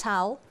tea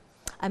towel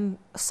and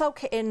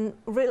soak it in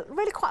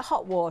really quite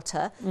hot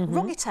water,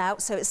 wrung it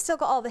out so it's still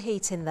got all the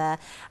heat in there,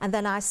 and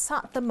then I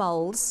sat the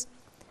moulds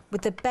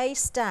with the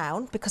base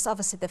down, because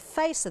obviously the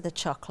face of the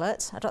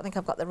chocolate, I don't think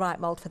I've got the right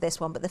mould for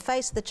this one, but the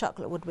face of the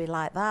chocolate would be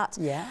like that.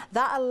 Yeah.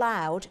 That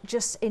allowed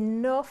just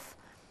enough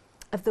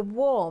of the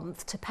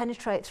warmth to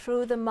penetrate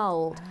through the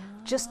mould,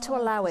 just to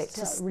allow it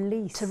to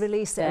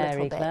release it a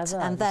little bit. Clever.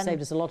 And then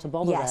saved us a lot of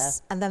bother there.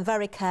 And then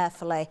very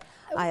carefully,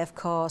 I of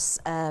course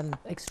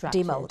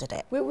demoulded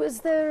it. Was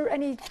there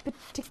any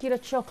particular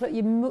chocolate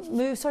you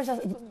moved? Sorry to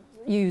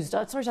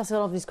ask a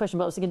lot of these questions,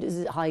 but I was thinking, is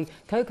it high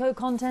cocoa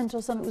content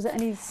or something? Was there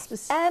any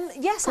specific?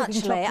 Yes,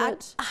 actually. I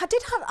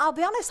did have, I'll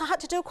be honest, I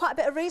had to do quite a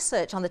bit of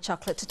research on the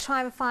chocolate to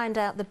try and find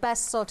out the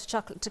best sort of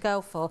chocolate to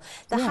go for.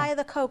 The higher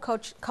the cocoa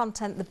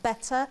content, the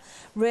better,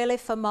 really,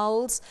 for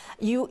moulds.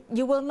 You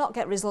will not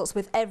get results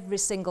with every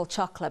single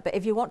chocolate, but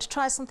if you want to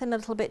try something a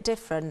little bit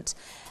different,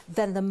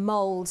 then the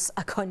moulds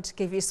are going to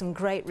give you some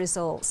great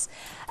results.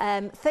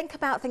 Think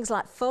about things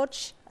like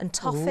fudge and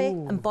toffee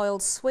and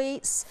boiled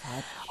sweets.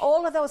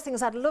 All of those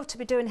things I'd love to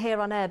be doing here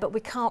on air, but we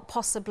can't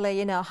possibly,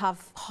 you know,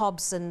 have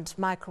hobs and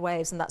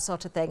microwaves and that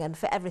sort of thing and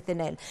fit everything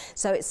in.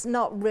 So it's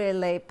not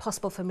really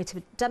possible for me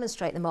to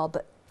demonstrate them all,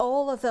 but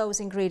all of those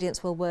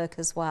ingredients will work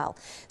as well.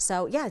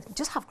 So yeah,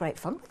 just have great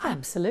fun with them.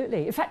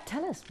 Absolutely. In fact,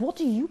 tell us, what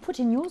do you put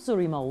in your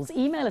Zuri moulds?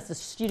 Email us at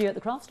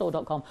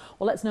studio@thecraftstore.com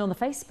or let us know on the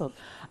Facebook.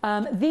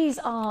 These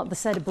are the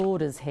set of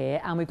borders here,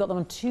 and we've got them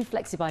on 2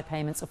 flexi-buy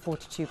payments of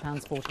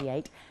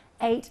 £42.48.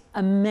 8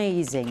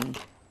 amazing,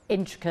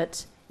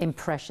 intricate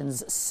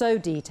impressions, so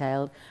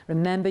detailed.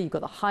 Remember, you've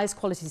got the highest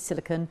quality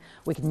silicone.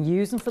 We can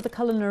use them for the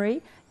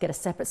culinary. Get a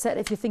separate set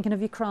if you're thinking of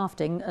your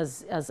crafting,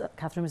 as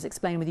Kathryn was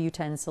explaining with the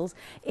utensils.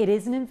 It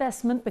is an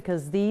investment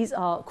because these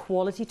are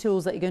quality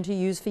tools that you're going to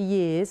use for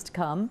years to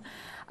come.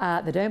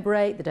 They don't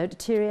break, they don't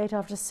deteriorate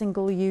after a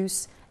single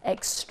use.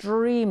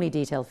 Extremely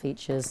detailed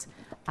features.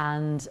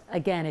 And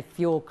again, if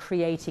you're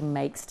creating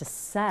makes to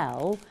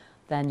sell,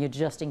 then you're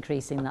just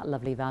increasing that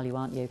lovely value,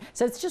 aren't you?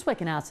 So it's just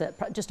working out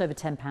at just over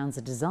 £10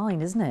 a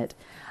design, isn't it?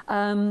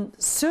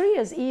 Zuri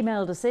has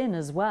emailed us in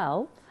as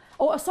well.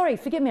 Oh, sorry,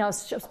 forgive me, I was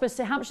supposed to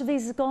say how much of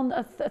these has gone?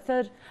 A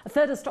third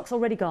of the stock's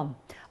already gone.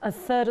 A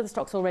third of the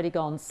stock's already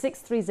gone.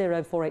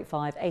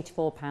 630485,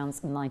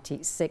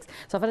 £84.96.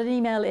 So I've had an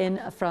email in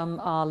from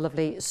our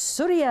lovely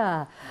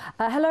Zuri.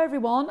 Hello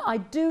everyone, I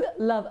do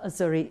love a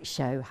Zuri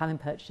show, having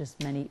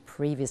purchased many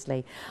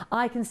previously.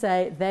 I can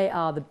say they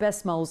are the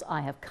best moulds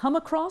I have come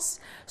across,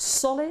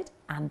 solid,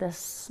 and the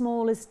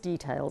smallest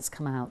details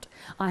come out.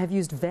 I have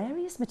used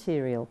various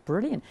material,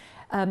 brilliant.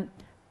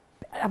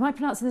 Am I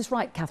pronouncing this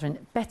right, Kathryn?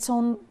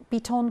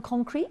 Beton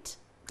concrete?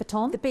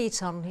 Beton? The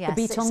beton, yes.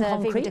 The beton concrete.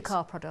 It's a vegan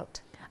decor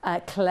product.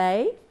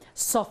 Clay,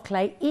 soft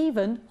clay,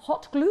 even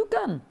hot glue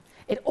gun.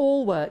 It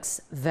all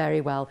works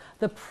very well.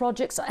 The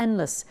projects are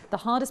endless. The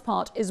hardest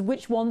part is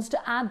which ones to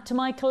add to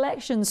my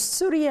collection.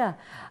 Zuri.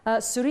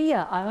 Zuri,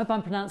 I hope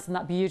I'm pronouncing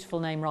that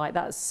beautiful name right.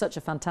 That's such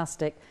a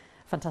fantastic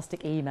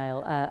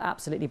email,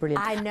 absolutely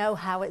brilliant. I know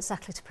how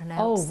exactly to pronounce.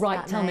 Oh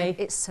right, tell me.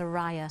 It's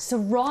Soraya.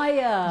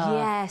 Soraya.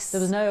 Yes. There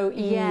was no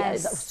E.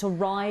 Yes.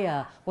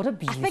 Soraya. What a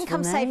beautiful name. I think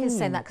I'm safe in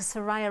saying that because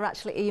Soraya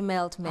actually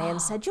emailed me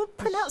and said, you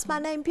pronounce my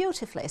name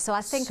beautifully. So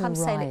I think I'm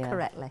saying it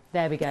correctly.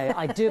 There we go.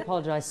 I do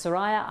apologise,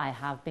 Soraya. I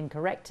have been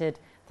corrected.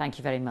 Thank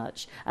you very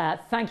much.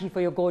 Thank you for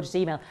your gorgeous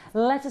email.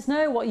 Let us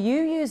know what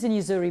you use in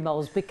your Zuri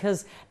moulds,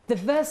 because the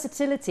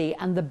versatility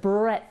and the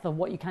breadth of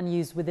what you can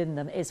use within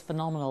them is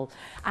phenomenal.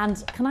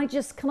 And can I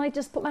just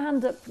put my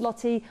hand up,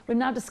 Lottie? We've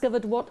now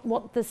discovered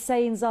what the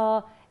sayings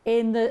are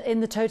in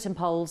the totem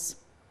poles.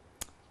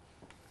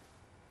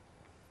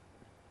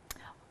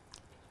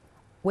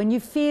 When you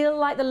feel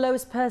like the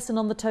lowest person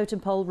on the totem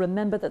pole,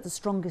 remember that the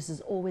strongest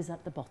is always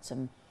at the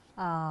bottom.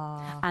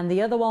 And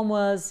the other one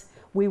was,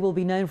 We will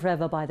be known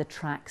forever by the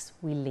tracks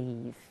we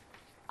leave.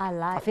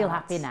 I feel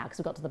happy now because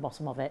we got to the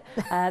bottom of it.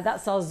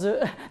 That's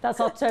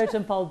our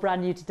totem pole,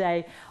 brand new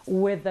today,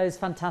 with those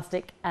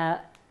fantastic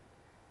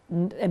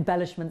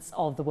embellishments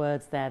of the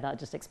words there that I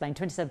just explained.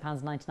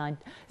 £27.99,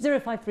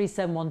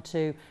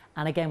 053712.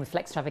 And again, with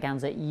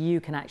Flextravaganza,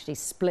 you can actually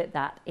split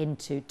that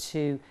into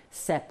 2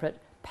 separate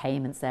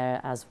payments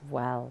there as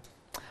well.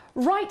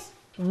 Right,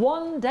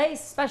 1 day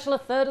special, a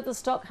third of the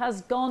stock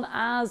has gone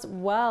as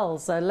well.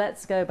 So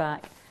let's go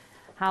back,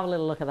 have a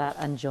little look at that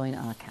and join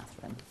our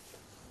Kathryn.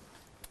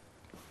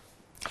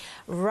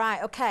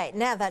 Right, okay,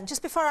 now then,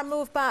 just before I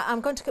move back, I'm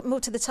going to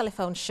move to the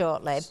telephone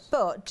shortly,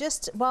 but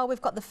just while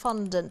we've got the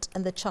fondant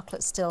and the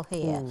chocolate still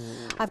here,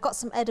 I've got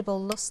some edible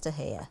lustre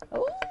here.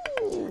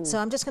 Ooh. So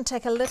I'm just going to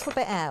take a little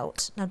bit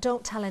out. Now,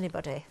 don't tell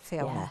anybody,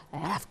 Fiona. Yeah.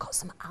 But I've got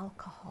some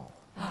alcohol.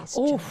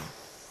 Oh.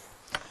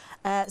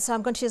 So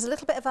I'm going to use a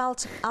little bit of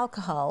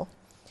alcohol.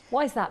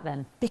 Why is that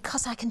then?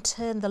 Because I can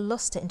turn the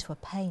lustre into a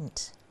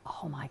paint.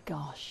 Oh my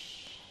gosh.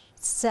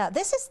 So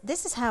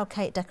this is how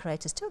cake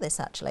decorators do this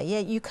actually.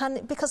 Yeah, you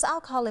can, because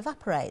alcohol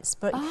evaporates,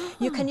 but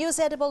you can use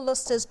edible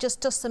lustres,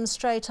 just dust them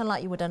straight on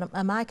like you would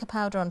a mica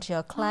powder onto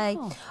your clay,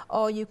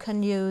 or you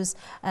can use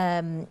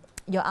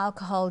your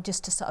alcohol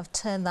just to sort of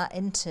turn that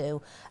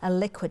into a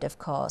liquid, of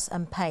course,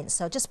 and paint.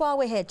 So just while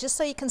we're here, just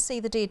so you can see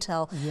the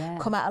detail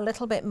come out a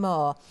little bit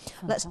more,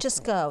 let's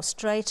just go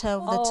straight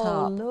over the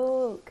top.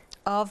 Look.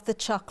 Of the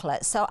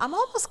chocolate. So I'm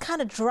almost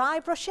kind of dry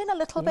brushing a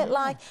little bit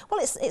like, well,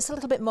 it's a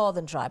little bit more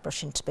than dry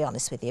brushing, to be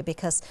honest with you,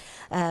 because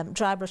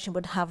dry brushing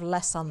would have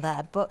less on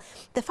there. But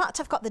the fact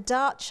I've got the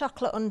dark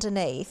chocolate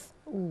underneath,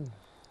 and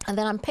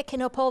then I'm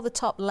picking up all the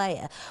top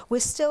layer,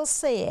 we're still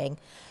seeing,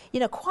 you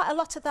know, quite a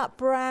lot of that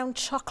brown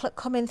chocolate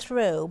coming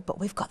through,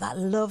 but we've got that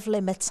lovely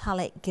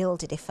metallic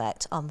gilded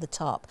effect on the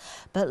top.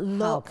 But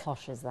look How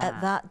posh is that? at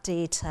that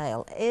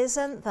detail.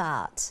 Isn't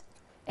that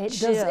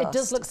It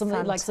does look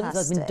something like something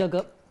that's been dug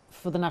up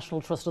for the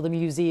National Trust or the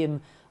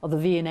Museum or the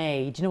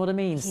V&A. Do you know what I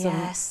mean?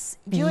 Yes.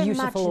 Some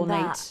beautiful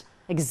ornate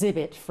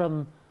exhibit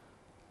from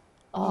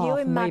you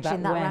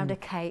imagine that when. around a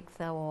cake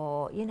though,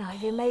 or, you know,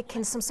 if you're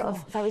making some sort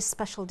of very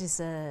special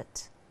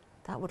dessert,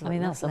 that would look I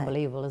mean, that's lovely.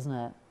 unbelievable, isn't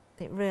it?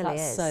 It really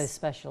is. That's so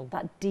special,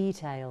 that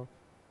detail.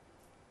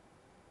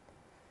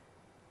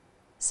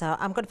 So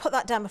I'm going to put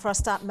that down before I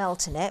start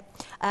melting it.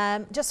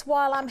 Just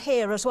while I'm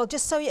here as well,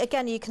 just so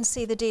again you can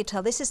see the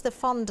detail. This is the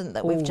fondant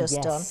that we've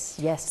just done.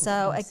 Yes.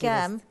 So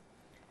again,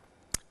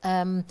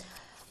 I'm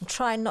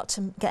trying not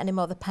to get any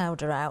more of the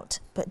powder out,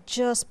 but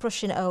just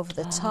brushing it over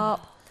the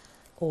top.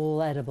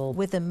 All edible.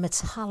 With a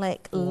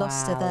metallic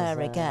lustre there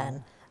Wowza.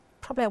 again.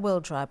 Probably I will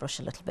dry brush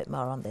a little bit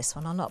more on this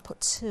one. I'll not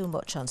put too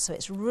much on, so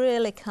it's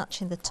really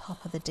catching the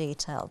top of the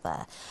detail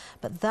there.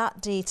 But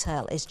that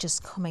detail is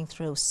just coming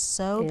through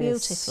so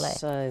beautifully. It's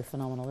so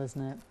phenomenal,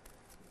 isn't it?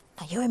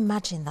 Now you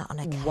imagine that on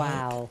a cake.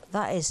 Wow.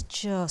 That is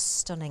just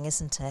stunning,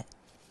 isn't it?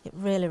 It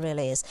really,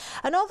 really is.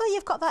 And although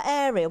you've got that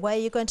area where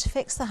you're going to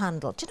fix the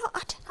handle, do you know,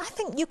 I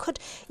think you could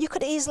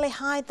easily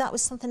hide that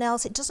with something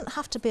else. It doesn't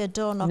have to be a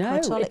door knocker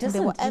at all. No, it can be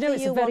whatever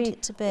you want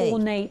it to be. It's a very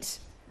ornate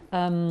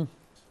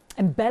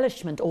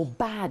embellishment or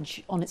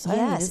badge on its own,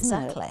 isn't it? Yes,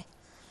 exactly.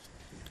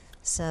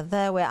 So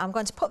there we are. I'm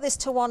going to put this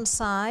to one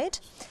side,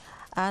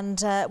 and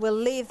we'll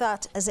leave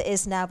that as it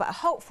is now. But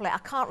hopefully, I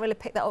can't really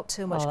pick that up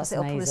too much because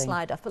it'll pull the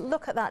slide off. But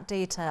look at that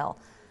detail.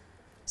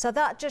 So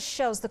that just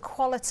shows the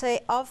quality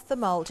of the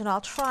mould. And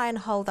I'll try and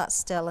hold that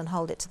still and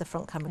hold it to the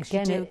front camera,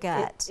 because you do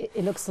get...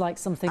 It looks like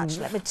something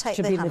Actually, let me take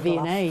should the be in the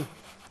handle V&A.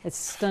 It's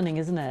stunning,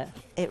 isn't it?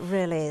 It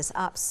really is,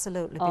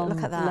 absolutely.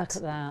 Look at that. Look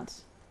at that.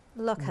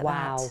 Look at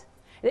wow. that.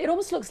 It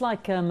almost looks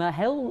like a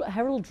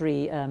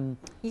heraldry.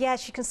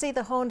 Yes, you can see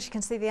the horns, you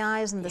can see the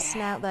eyes and the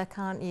snout there,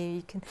 can't you?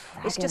 You can.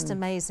 It's just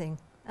amazing.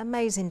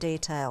 Amazing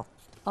detail.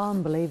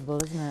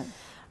 Unbelievable, isn't it?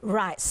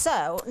 Right,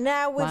 so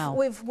now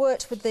we've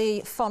worked with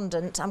the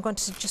fondant. I'm going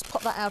to just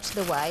put that out of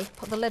the way,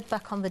 put the lid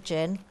back on the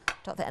gin.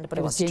 Don't think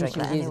anybody wants to drink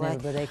that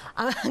anyway.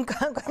 I'm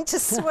going to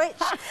switch.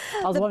 I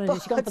was wondering,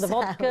 has she gone for the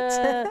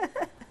vodka?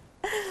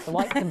 The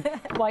white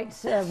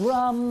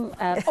rum.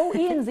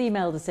 Ian's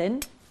emailed us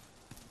in.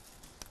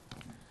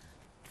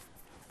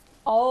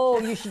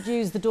 Oh, you should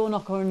use the door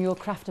knocker on your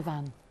crafter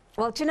van.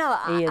 Well, do you know,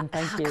 Ian,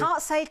 thank you. I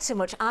can't say too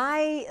much.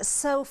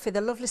 Sophie,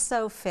 the lovely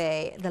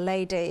Sophie, the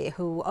lady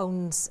who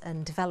owns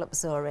and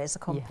develops Zuri as a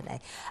company,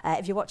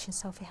 if you're watching,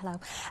 Sophie, hello.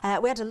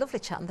 We had a lovely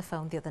chat on the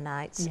phone the other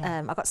night.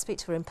 I got to speak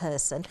to her in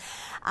person,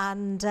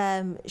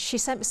 and she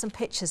sent me some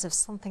pictures of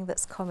something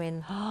that's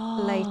coming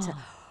later.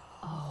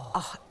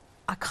 Oh,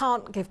 I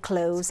can't give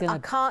clues. I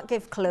can't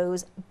give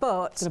clues,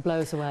 but It's going to blow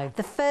us away.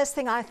 The first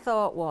thing I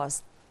thought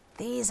was,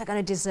 these are going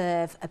to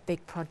deserve a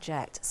big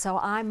project. So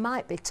I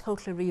might be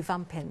totally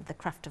revamping the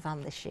crafter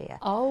van this year.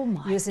 Oh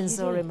my! Using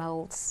Zuri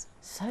moulds.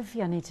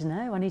 Sophie, I need to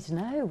know. I need to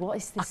know. What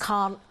is this?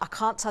 I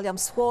can't tell you. I'm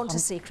sworn to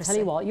secrecy. Tell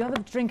you what, you have a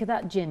drink of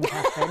that gin,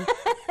 Kathryn.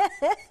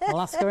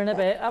 I'll ask her in a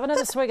bit. Have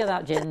another swig of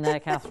that gin there,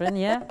 Kathryn,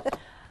 yeah?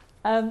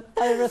 Over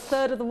a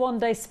third of the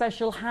one-day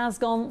special has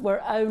gone.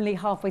 We're only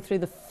halfway through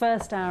the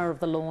first hour of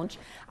the launch,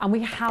 and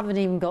we haven't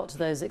even got to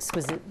those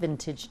exquisite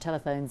vintage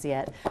telephones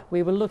yet.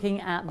 We were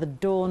looking at the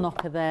door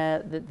knocker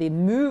there, the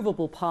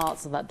movable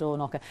parts of that door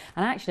knocker.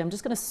 And actually, I'm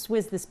just going to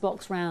swizz this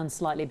box round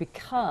slightly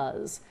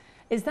because...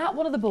 Is that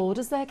one of the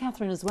borders there,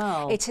 Kathryn, as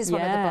well? It is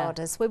one of the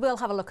borders. We will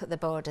have a look at the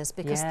borders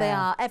because they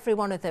are, every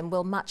one of them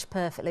will match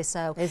perfectly.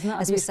 So, isn't that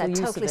as we said,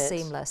 use totally of it?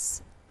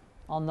 Seamless.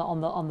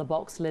 On the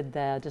box lid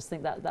there, I just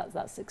think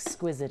that's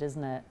exquisite,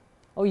 isn't it?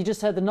 Oh, you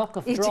just heard the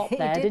knock-off drop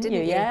there, didn't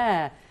you?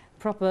 Yeah,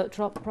 proper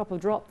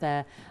drop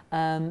there.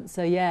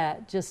 So yeah,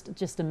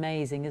 just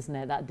amazing, isn't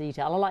it, that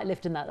detail? I like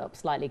lifting that up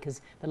slightly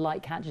because the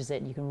light catches it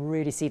and you can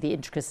really see the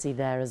intricacy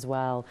there as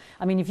well.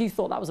 I mean, if you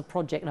thought that was a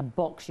project in a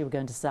box you were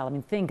going to sell, I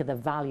mean, think of the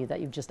value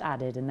that you've just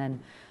added, and then,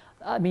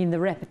 I mean, the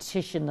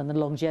repetition and the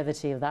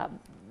longevity of that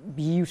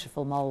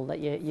beautiful mould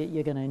that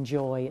you're going to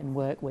enjoy and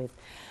work with.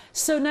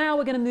 So now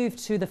we're going to move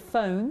to the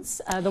phones.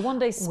 The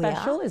one-day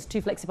special is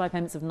 2 flexi-buy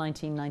payments of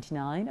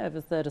 $19.99. Over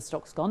a third of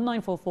stock's gone.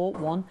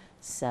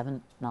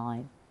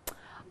 944179.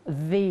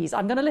 These.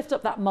 I'm going to lift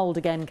up that mould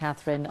again,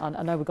 Kathryn.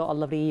 I know we've got a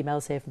lovely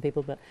emails here from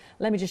people, but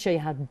let me just show you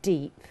how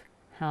deep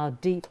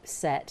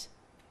set.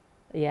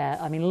 Yeah,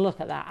 I mean, look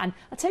at that. And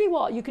I tell you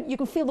what, you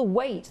can feel the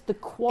weight, the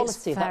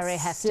quality of that very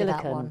hefty,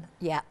 silicone. that one.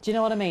 Yeah. Do you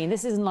know what I mean?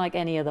 This isn't like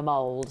any other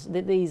moulds.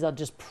 These are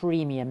just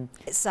premium.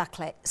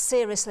 Exactly.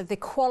 Seriously, the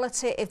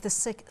quality of the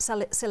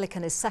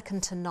silicone is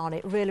second to none.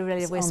 It really,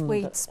 really is.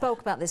 We spoke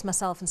about this,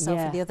 myself and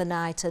Sophie, the other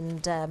night,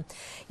 and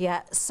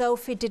yeah,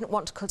 Sophie didn't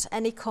want to cut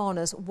any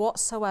corners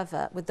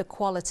whatsoever with the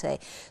quality.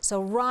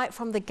 So right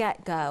from the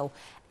get-go,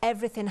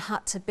 everything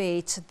had to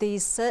be to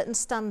these certain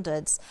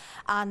standards,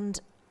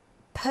 and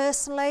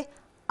personally,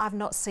 I've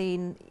not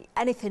seen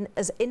anything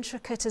as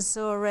intricate as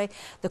Zuri.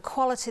 The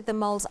quality of the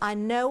moulds, I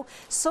know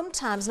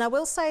sometimes, and I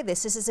will say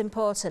this is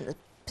important,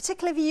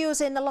 particularly if you're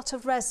using a lot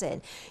of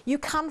resin, you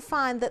can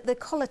find that the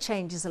colour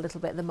changes a little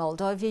bit of the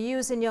mould, or if you're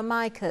using your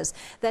micas,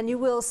 then you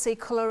will see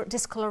colour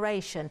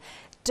discoloration.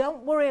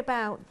 Don't worry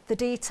about the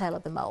detail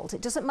of the mould.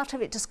 It doesn't matter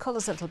if it just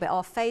colours a little bit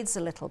or fades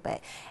a little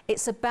bit.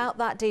 It's about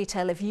that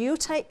detail. If you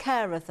take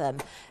care of them,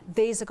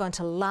 these are going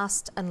to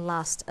last and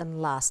last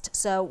and last.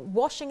 So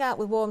washing out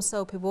with warm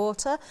soapy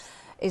water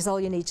is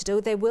all you need to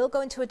do. They will go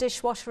into a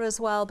dishwasher as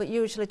well, but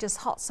usually just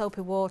hot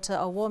soapy water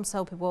or warm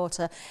soapy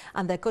water,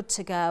 and they're good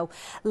to go.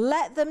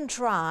 Let them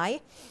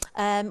dry.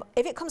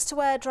 If it comes to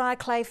air dry,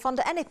 clay,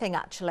 fondant, anything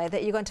actually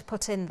that you're going to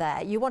put in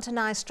there, you want a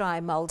nice dry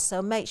mould,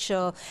 so make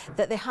sure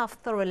that they have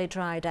thoroughly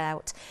dried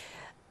out.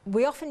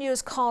 We often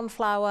use corn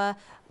flour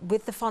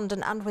with the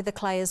fondant and with the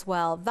clay as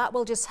well. That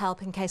will just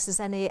help in case there's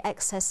any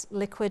excess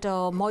liquid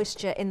or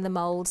moisture in the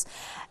moulds.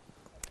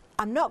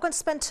 I'm not going to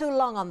spend too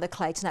long on the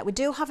clay tonight. We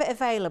do have it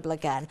available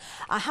again.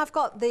 I have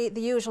got the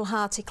usual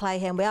hearty clay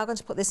here, and we are going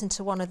to put this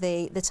into one of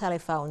the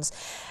telephones.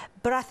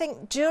 But I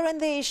think during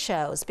these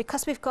shows,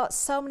 because we've got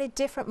so many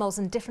different moulds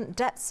and different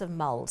depths of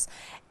moulds,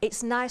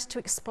 it's nice to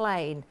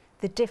explain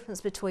the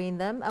difference between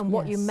them and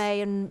what you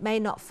may and may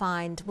not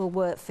find will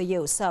work for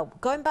you. So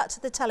going back to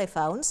the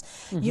telephones,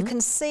 you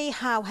can see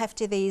how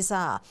hefty these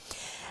are.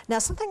 Now,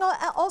 something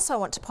I also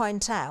want to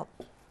point out,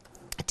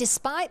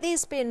 despite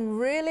these being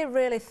really,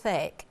 really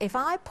thick, if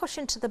I push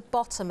into the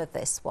bottom of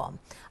this one,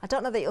 I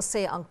don't know that you'll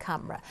see it on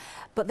camera,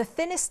 but the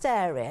thinnest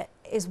area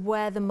is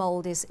where the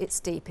mould is its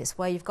deepest,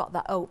 where you've got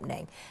that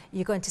opening.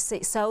 You're going to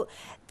see. So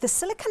the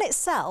silicone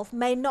itself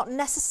may not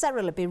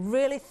necessarily be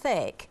really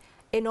thick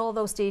in all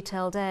those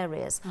detailed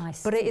areas,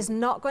 but it is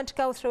not going to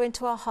go through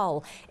into a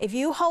hole. If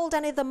you hold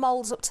any of the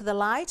moulds up to the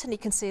light and you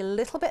can see a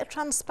little bit of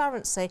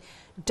transparency,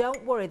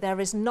 don't worry, there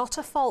is not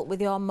a fault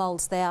with your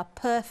moulds. They are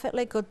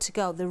perfectly good to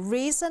go. The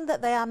reason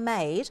that they are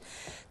made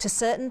to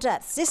certain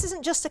depths, this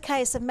isn't just a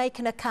case of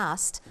making a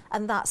cast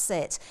and that's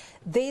it.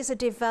 These are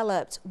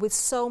developed with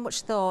so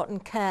much thought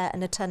and care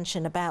and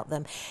attention about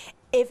them.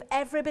 If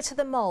every bit of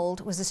the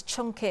mould was as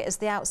chunky as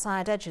the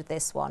outside edge of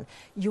this one,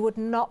 you would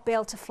not be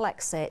able to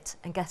flex it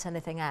and get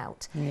anything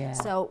out.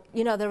 So,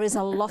 you know, there is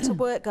a lot of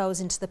work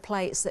goes into the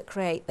plates that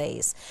create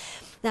these.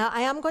 Now,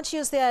 I am going to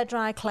use the air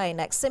dry clay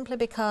next, simply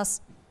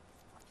because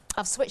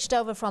I've switched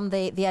over from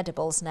the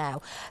edibles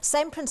now.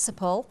 Same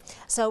principle,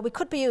 so we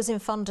could be using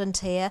fondant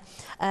here.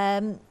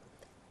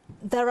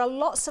 There are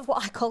lots of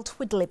what I call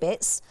twiddly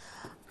bits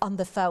on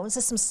the phones.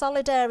 There's some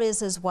solid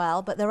areas as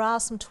well, but there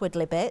are some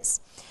twiddly bits.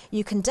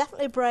 You can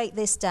definitely break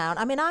this down.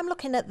 I mean, I'm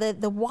looking at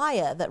the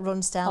wire that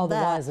runs down there.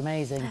 Oh, the wire's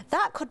amazing.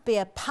 That could be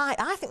a pipe.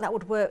 I think that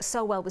would work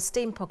so well with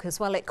steam puck as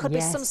well. It could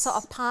be some sort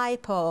of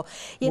pipe or,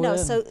 you know,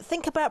 so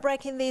think about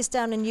breaking these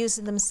down and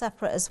using them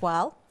separate as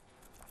well.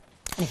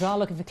 And if you are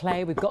looking for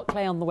clay, we've got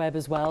clay on the web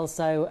as well,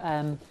 so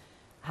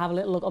have a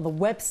little look on the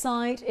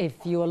website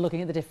if you are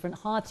looking at the different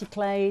hearty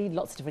clay,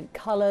 lots of different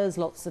colours,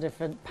 lots of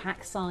different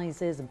pack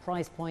sizes and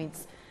price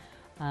points.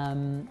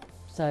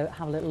 So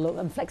have a little look,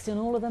 and flexing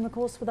on all of them, of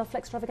course, with our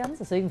Flex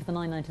Extravaganza. So even for the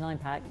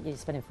 £9.99 pack, you're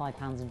spending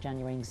 £5 in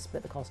January, and you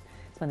split the cost,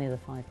 spend the other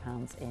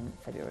 £5 in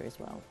February as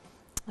well.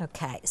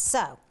 Okay,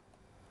 so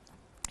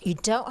You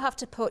don't have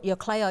to put your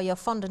clay or your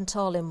fondant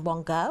all in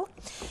one go.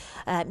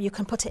 You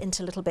can put it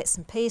into little bits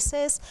and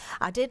pieces.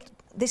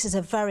 This is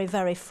a very,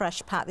 very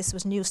fresh pack. This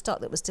was new stock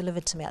that was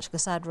delivered to me actually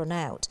because I'd run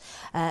out.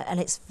 And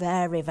it's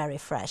very, very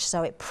fresh.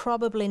 So it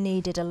probably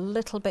needed a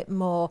little bit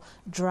more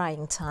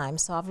drying time.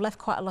 So I've left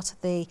quite a lot of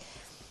the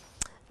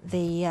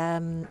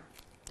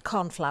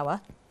corn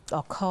flour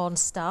or corn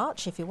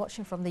starch, if you're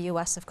watching from the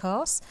US, of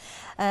course.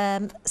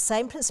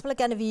 Same principle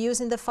again, if you're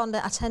using the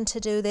fondant, I tend to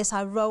do this.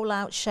 I roll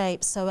out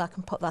shapes so I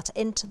can put that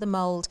into the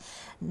mould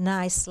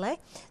nicely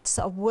to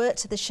sort of work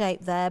to the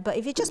shape there. But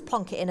if you just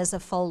plonk it in as a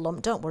full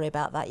lump, don't worry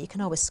about that. You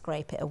can always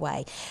scrape it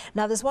away.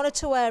 Now, there's one or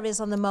two areas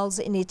on the moulds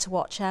that you need to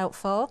watch out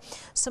for.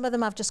 Some of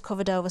them I've just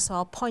covered over, so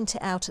I'll point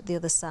it out at the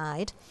other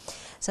side.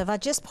 So if I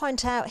just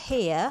point out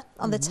here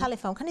on the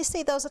telephone, can you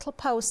see those little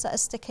posts that are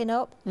sticking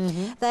up?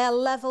 They are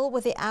level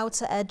with the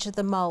outer edge of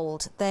the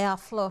mould. They are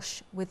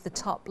flush with the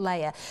top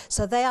layer.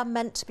 So they are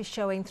meant to be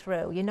showing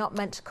through. You're not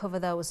meant to cover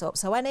those up.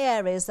 So any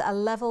areas that are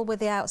level with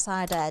the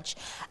outside edge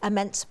are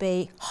meant to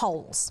be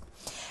holes.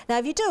 Now,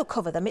 if you do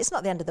cover them, it's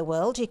not the end of the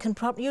world. You can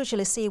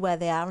usually see where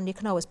they are and you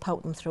can always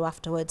poke them through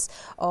afterwards.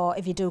 Or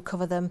if you do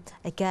cover them,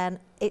 again,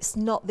 it's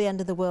not the end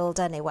of the world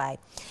anyway.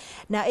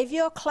 Now, if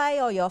your clay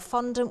or your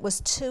fondant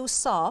was too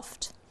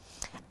soft,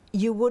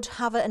 you would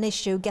have an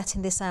issue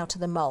getting this out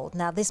of the mould.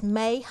 Now, this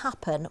may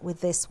happen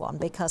with this one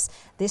because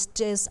this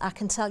does, I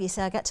can tell you,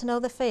 see, I get to know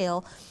the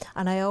feel,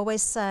 and I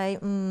always say,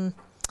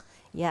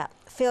 yeah,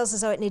 feels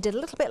as though it needed a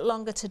little bit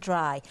longer to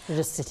dry. They're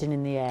just sitting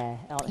in the air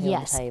out here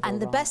on the table.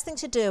 And the best thing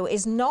to do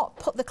is not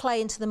put the clay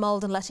into the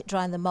mould and let it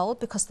dry in the mould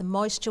because the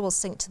moisture will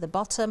sink to the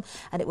bottom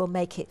and it will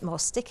make it more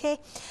sticky.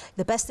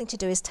 The best thing to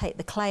do is take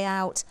the clay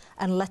out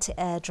and let it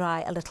air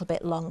dry a little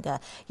bit longer.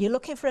 You're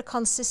looking for a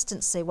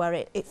consistency where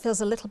it feels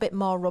a little bit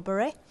more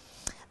rubbery.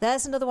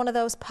 There's another one of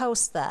those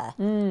posts there.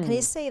 Can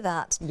you see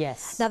that?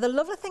 Yes. Now, the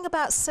lovely thing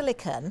about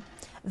silicone,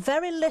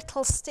 very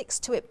little sticks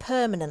to it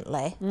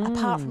permanently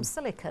apart from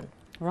silicone.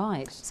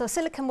 Right. So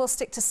silicone will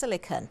stick to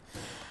silicone.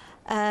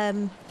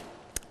 So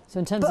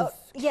in terms of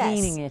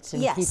cleaning it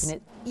and keeping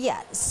it...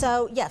 Yeah,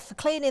 so yeah, for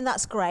cleaning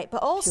that's great.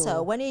 But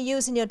also when you're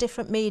using your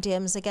different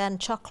mediums, again,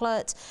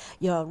 chocolate,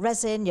 your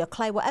resin, your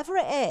clay, whatever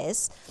it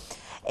is,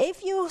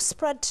 if you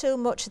spread too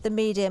much of the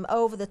medium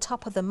over the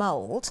top of the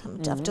mould,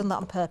 I've done that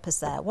on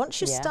purpose there,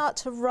 once you start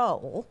to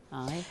roll,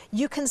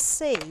 you can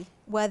see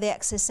where the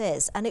excess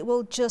is and it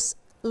will just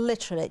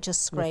literally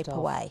just scrape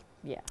away.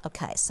 Yeah.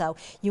 Okay, so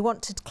you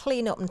want to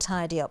clean up and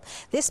tidy up.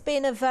 This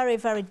being a very,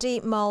 very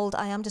deep mould,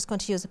 I am just going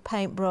to use a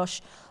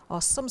paintbrush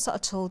or some sort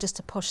of tool just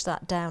to push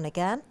that down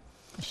again.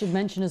 I should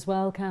mention as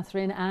well,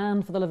 Kathryn,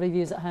 and for the lovely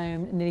viewers at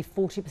home, nearly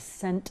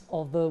 40%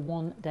 of the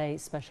One Day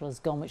Special has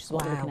gone, which is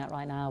what we're looking at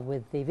right now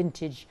with the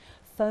vintage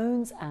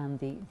phones and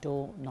the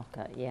door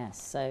knocker.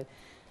 Yes, so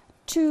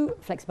 2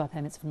 flexi-buy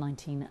payments for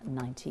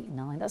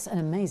 £19.99. That's an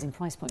amazing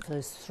price point for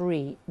those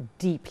 3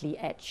 deeply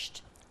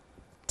etched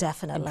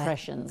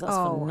impressions. That's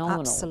phenomenal.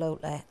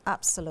 Absolutely,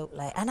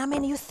 absolutely. And I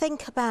mean, you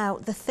think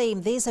about the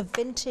theme. These are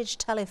vintage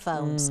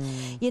telephones.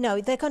 You know,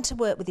 they're going to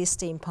work with your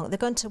steampunk. They're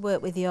going to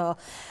work with your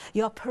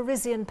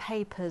Parisian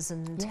papers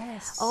and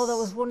all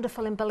those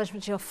wonderful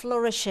embellishments, your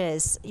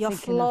flourishes, your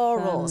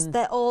florals.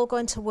 They're all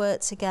going to work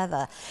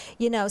together.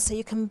 You know, so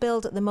you can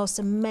build the most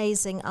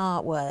amazing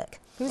artwork.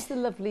 Who's the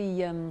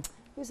lovely?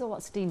 Who's all that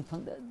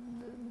steampunk that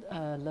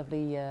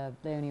lovely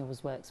Leonie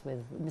always works with,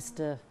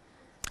 Mr.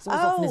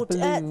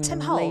 Tim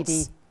Moulds.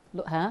 Lady.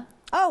 Look, huh?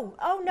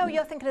 Oh no,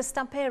 you're thinking of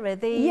Stampera,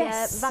 the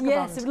vagabond.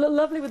 Yes, it looked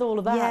lovely with all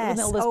of that, yes.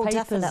 all those papers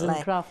definitely.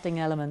 and crafting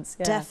elements.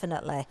 Yeah.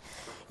 Definitely.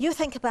 You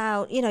think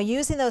about, you know,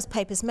 using those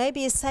papers.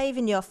 Maybe you're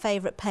saving your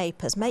favourite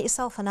papers. Make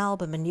yourself an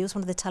album and use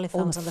one of the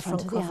telephones on the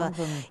front cover.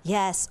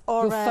 Yes,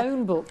 or your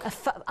phone book.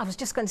 I was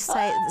just going to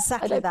say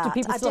exactly that. Do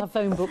people still have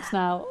phone books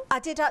now? I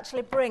did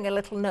actually bring a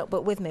little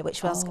notebook with me,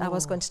 which I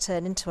was going to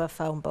turn into a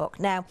phone book.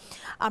 Now,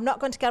 I'm not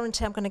going to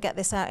guarantee I'm going to get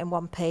this out in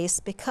one piece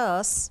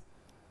because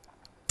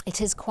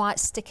it is quite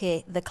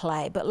sticky, the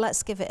clay, but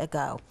let's give it a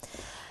go.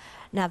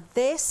 Now,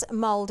 this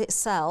mould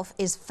itself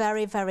is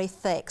very, very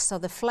thick, so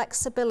the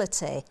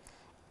flexibility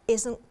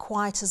isn't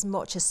quite as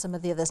much as some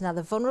of the others. Now,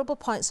 the vulnerable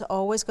points are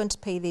always going to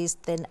be these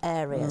thin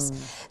areas.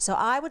 So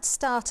I would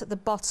start at the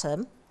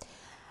bottom,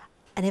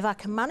 and if I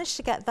can manage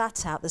to get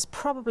that out, there's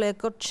probably a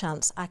good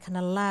chance I can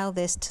allow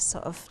this to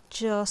sort of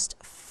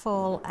just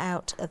fall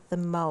out of the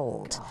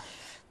mould.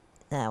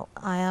 Now,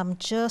 I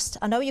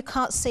know you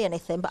can't see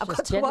anything, but I've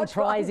got to watch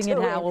what I'm doing.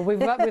 It out. Well,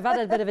 we've had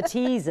a bit of a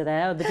teaser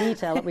there, the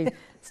detail that we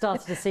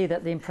started to see,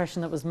 that the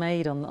impression that was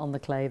made on the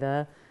clay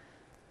there.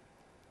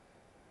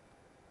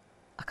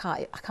 I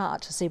can't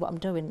actually see what I'm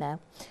doing now.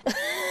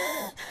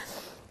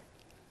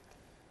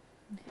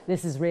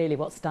 This is really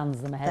what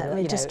stands them ahead. Let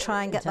me just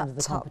try and get that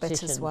top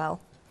bit as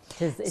well.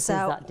 It is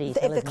that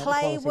detail, if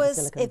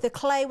the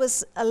clay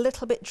was a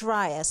little bit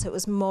drier, so it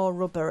was more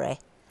rubbery,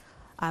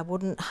 I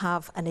wouldn't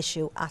have an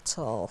issue at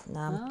all.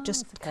 Now I'm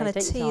just kind of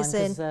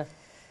teasing.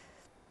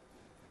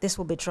 This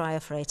will be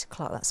drier for 8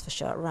 o'clock, that's for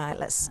sure. Right,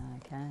 let's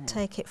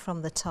take it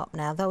from the top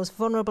now. Those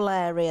vulnerable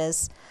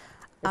areas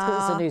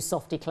It's a new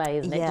softy clay,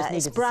 isn't it? Yeah, Just needed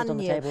it's to brand sit on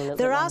the new. table a little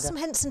There bit are longer. some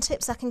hints and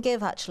tips I can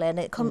give actually,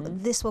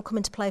 and this will come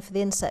into play for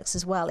the insects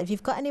as well. If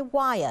you've got any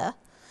wire,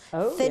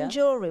 thin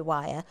jewellery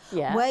wire,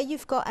 where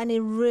you've got any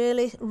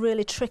really,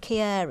 really tricky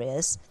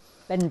areas,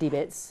 bendy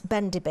bits,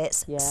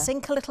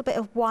 sink a little bit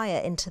of wire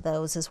into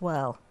those as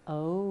well.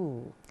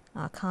 Oh.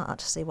 I can't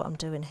actually see what I'm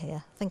doing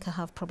here. I think I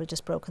have probably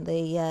just broken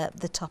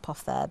the top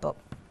off there, but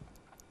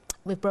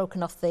we've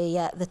broken off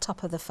the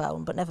top of the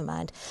foam, but never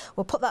mind.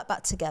 We'll put that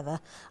back together,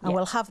 and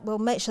we'll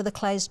make sure the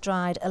clay's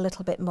dried a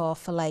little bit more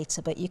for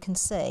later. But you can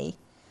see,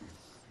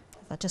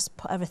 if I just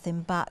put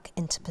everything back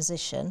into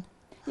position,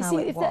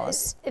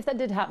 if that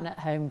did happen at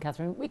home,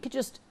 Kathryn, we could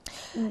just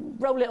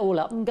roll it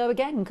all up and go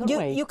again, couldn't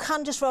we? You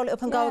can just roll it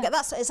up and go again.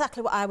 That's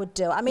exactly what I would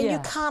do. I mean,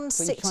 you can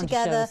stick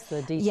together.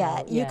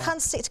 You can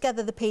stick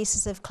together the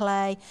pieces of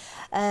clay,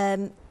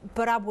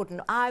 but I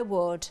wouldn't. I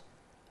would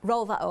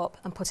roll that up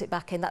and put it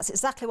back in. That's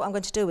exactly what I'm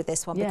going to do with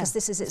this one, because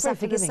this is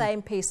exactly the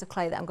same piece of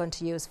clay that I'm going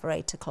to use for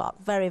 8 o'clock.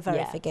 Very,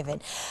 very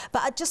forgiving.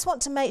 But I just want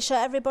to make sure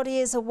everybody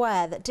is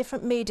aware that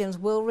different mediums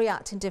will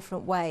react in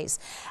different ways.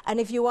 And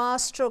if you are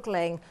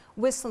struggling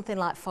with something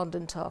like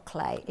fondant or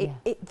clay,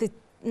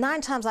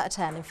 9 times out of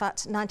 10, in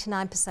fact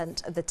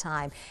 99% of the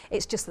time,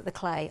 it's just that the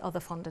clay or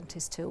the fondant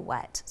is too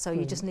wet. So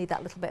you just need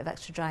that little bit of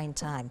extra drying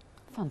time.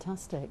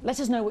 Fantastic. Let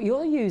us know what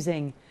you're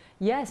using.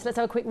 Yes, let's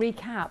have a quick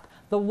recap.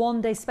 The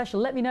One Day Special.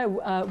 Let me know,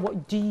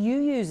 what do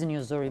you use in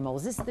your Zuri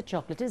moulds? Is it the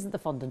chocolate? Is it the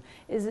fondant?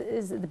 Is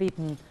it the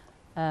beaten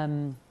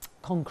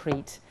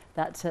concrete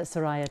that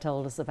Soraya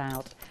told us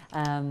about?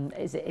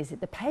 Is it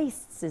the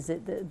pastes? Is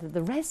it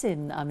the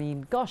resin? I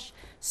mean, gosh,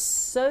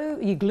 so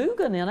your glue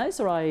gun, I know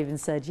Soraya even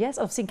said yes.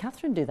 I've seen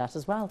Kathryn do that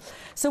as well.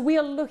 So we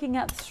are looking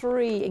at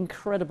 3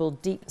 incredible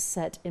deep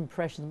set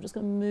impressions. I'm just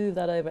going to move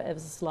that over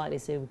ever so slightly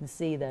so we can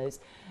see those.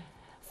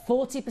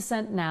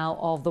 40% now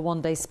of the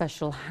One Day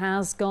Special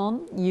has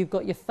gone. You've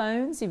got your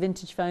phones, your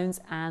vintage phones,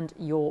 and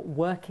your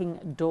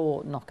working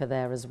door knocker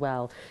there as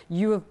well.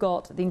 You have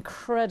got the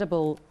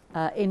incredible,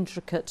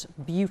 intricate,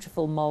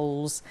 beautiful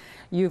moulds.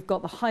 You've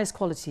got the highest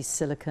quality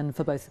silicone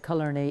for both the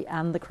culinary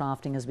and the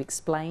crafting, as we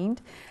explained.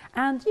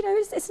 And, you know,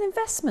 it's an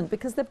investment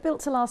because they're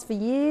built to last for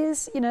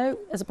years, you know,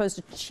 as opposed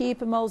to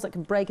cheaper moulds that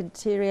can break and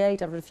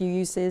deteriorate after a few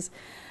uses.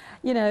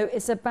 You know,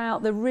 it's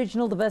about the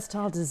original, the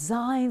versatile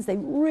designs. They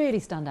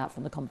really stand out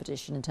from the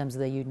competition in terms of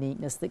their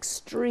uniqueness, the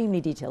extremely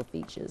detailed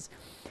features.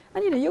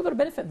 And, you know, you've got to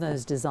benefit from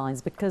those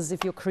designs because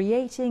if you're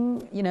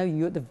creating, you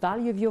know, the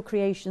value of your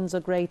creations are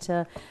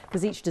greater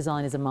because each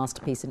design is a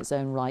masterpiece in its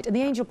own right. And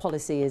the angel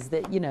policy is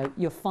that, you know,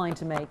 you're fine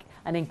to make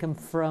an income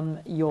from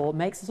your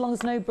makes as long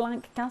as no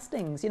blank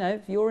castings. You know,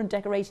 if you're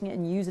decorating it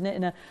and using it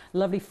in a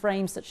lovely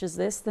frame such as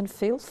this, then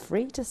feel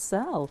free to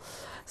sell.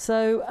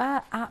 So,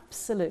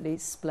 absolutely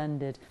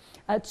splendid.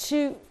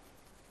 2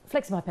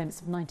 flexible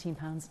payments of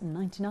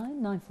 £19.99,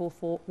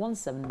 944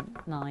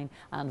 179,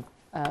 and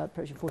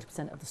approaching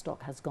 40% of the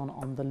stock has gone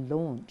on the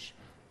launch.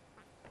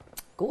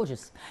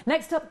 Gorgeous.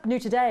 Next up, new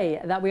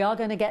today, that we are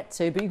going to get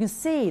to, but you can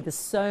see there's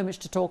so much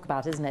to talk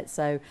about, isn't it?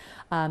 So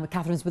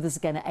Kathryn's with us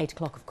again at 8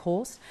 o'clock, of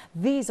course.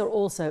 These are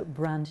also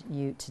brand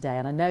new today,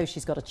 and I know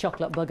she's got a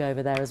chocolate bug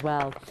over there as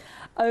well.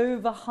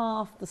 Over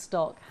half the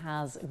stock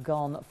has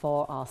gone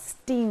for our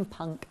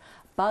steampunk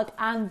bug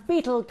and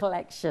beetle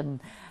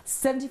collection.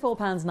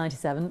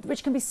 £74.97,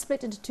 which can be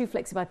split into 2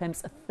 flexi-buy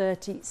payments of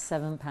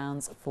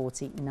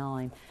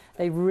 £37.49.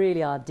 They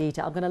really are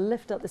detailed. I'm going to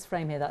lift up this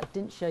frame here that I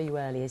didn't show you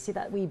earlier. See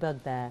that wee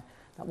bug there?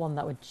 That one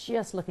that we're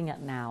just looking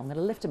at now. I'm going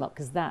to lift them up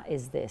because that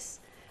is this.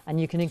 And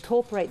you can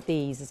incorporate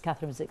these, as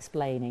Kathryn was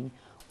explaining,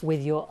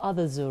 with your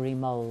other Zuri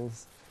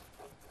moulds.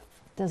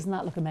 Doesn't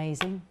that look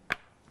amazing?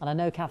 And I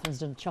know Kathryn's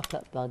done a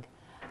chocolate bug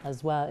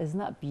as well. Isn't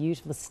that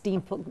beautiful? The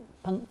steampunk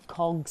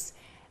cogs,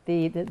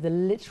 the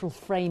literal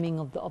framing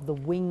of the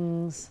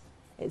wings.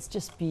 It's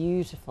just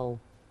beautiful.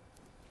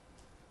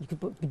 You could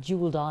put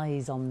bejeweled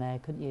eyes on there,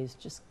 couldn't you? It's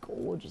just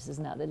gorgeous,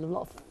 isn't it? There's a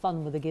lot of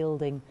fun with the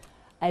gilding.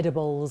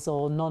 Edibles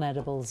or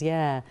non-edibles,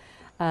 yeah.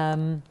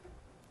 3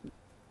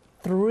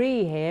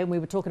 here, and we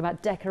were talking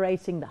about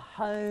decorating the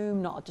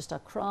home, not just our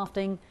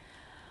crafting.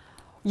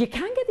 You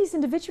can get these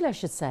individually, I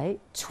should say,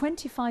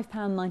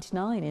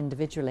 £25.99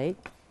 individually.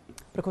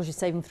 But of course, you're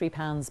saving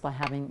 £3 by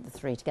having the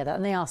 3 together.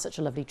 And they are such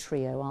a lovely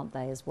trio, aren't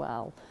they, as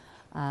well?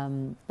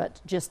 But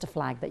just to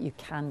flag that you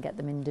can get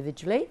them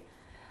individually.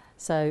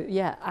 So,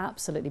 yeah,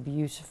 absolutely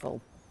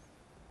beautiful.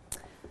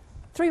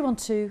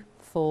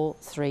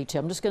 312432.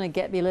 I'm just going to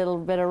get me a little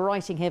bit of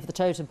writing here for the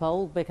totem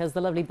pole because the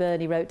lovely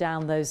Bernie wrote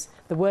down the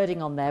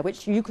wording on there,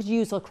 which you could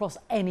use across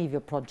any of your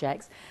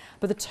projects.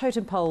 But the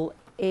totem pole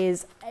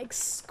is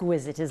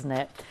exquisite, isn't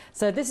it?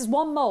 So this is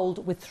one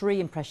mould with 3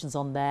 impressions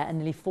on there and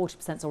nearly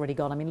 40%'s already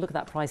gone. I mean, look at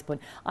that price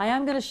point. I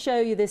am going to show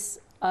you this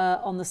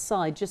on the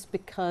side just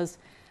because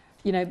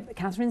you know,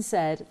 Kathryn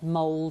said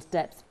mould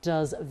depth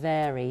does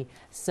vary.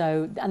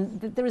 So,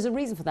 and there is a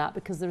reason for that,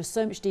 because there is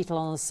so much detail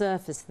on the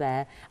surface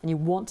there, and you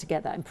want to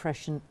get that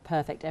impression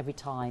perfect every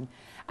time.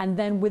 And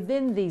then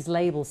within these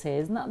labels here,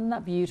 isn't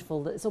that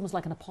beautiful? It's almost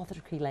like an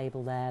apothecary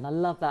label there, and I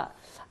love that,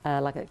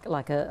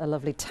 like a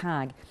lovely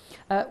tag.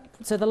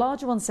 So the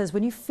larger one says,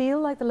 when you feel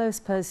like the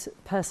lowest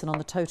person on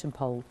the totem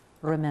pole,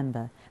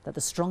 remember that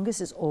the strongest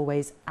is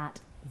always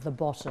at the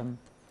bottom.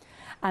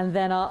 And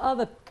then our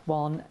other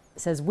one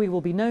says, we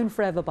will be known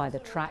forever by the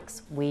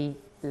tracks we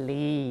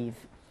leave.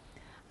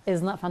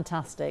 Isn't that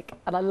fantastic?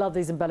 And I love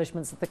these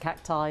embellishments of the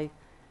cacti,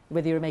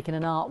 whether you're making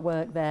an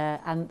artwork there,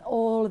 and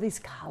all of these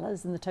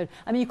colours in the tone.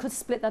 I mean, you could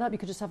split that up. You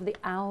could just have the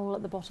owl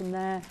at the bottom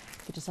there.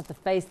 You could just have the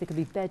face. There could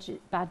be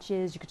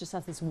badges. You could just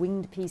have this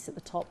winged piece at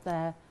the top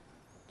there.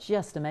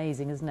 Just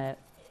amazing, isn't it?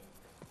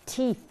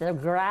 Teeth, the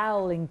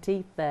growling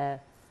teeth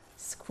there.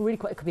 It's really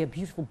quite, it could be a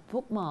beautiful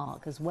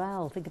bookmark as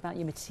well. Think about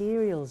your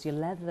materials, your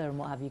leather and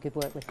what have you could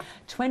work with.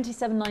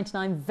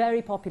 £27.99,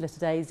 very popular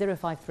today,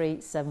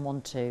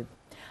 053712.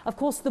 Of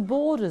course, the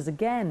borders,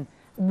 again,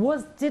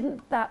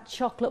 didn't that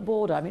chocolate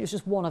border, I mean, it was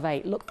just one of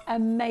 8, look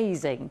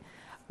amazing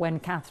when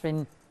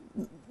Kathryn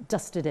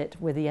dusted it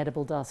with the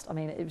edible dust. I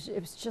mean,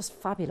 it was just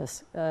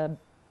fabulous.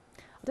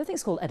 I don't think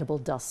it's called edible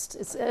dust.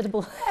 It's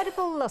edible...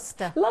 Edible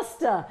lustre.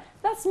 Lustre.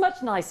 That's a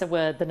much nicer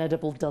word than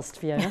edible dust,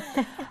 Fiona.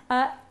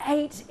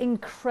 8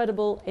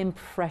 incredible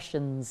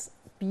impressions.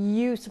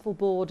 Beautiful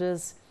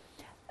borders.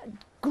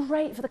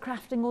 Great for the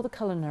crafting or the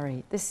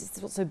culinary. This is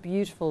what's so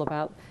beautiful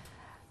about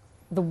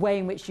the way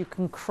in which you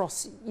can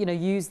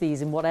use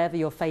these in whatever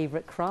your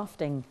favourite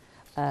crafting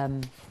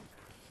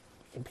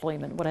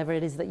employment, whatever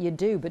it is that you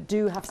do. But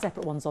do have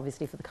separate ones,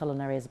 obviously, for the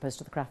culinary as opposed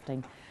to the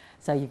crafting.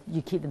 So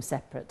you keep them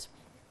separate.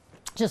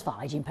 Just for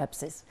hygiene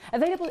purposes.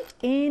 Available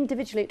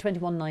individually at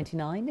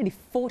 £21.99, nearly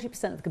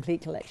 40% of the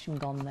complete collection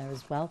gone there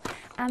as well.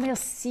 And they are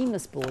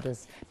seamless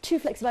borders. 2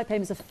 flexi-buy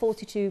payments of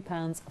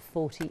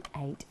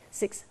 £42.48,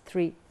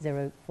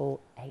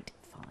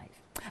 630485.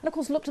 And of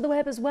course, look to the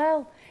web as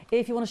well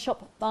if you want to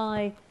shop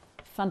by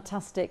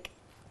fantastic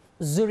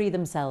Zuri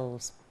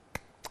themselves.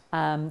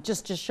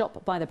 Just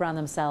shop by the brand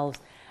themselves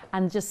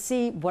and just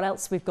see what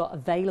else we've got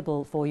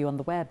available for you on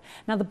the web.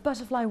 Now, the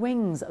butterfly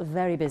wings are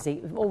very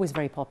busy, always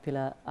very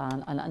popular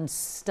and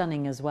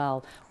stunning as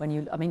well.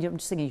 I'm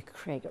just thinking you could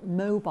create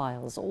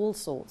mobiles, all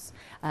sorts.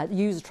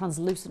 Use a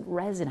translucent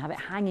resin, have it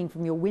hanging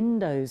from your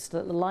windows to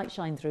let the light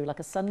shine through like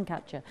a sun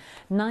catcher.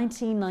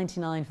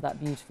 £19.99 for that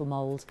beautiful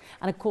mould.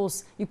 And of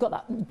course, you've got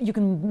that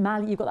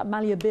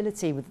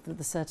malleability with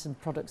the certain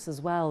products as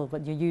well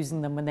when you're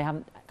using them when they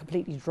haven't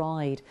completely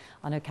dried.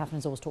 I know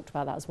Kathryn's always talked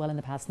about that as well in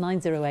the past.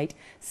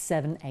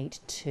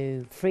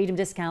 908-782. Freedom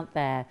discount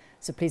there,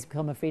 so please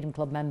become a Freedom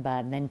Club member,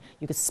 and then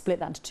you could split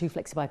that into 2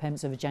 flexi-buy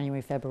payments over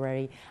January,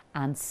 February,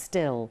 and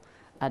still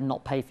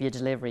not pay for your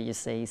delivery, you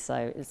see.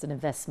 So it's an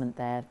investment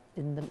there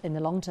in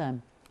the long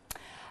term.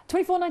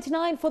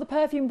 £24.99 for the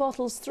perfume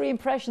bottles, 3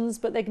 impressions,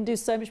 but they can do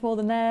so much more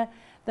than that.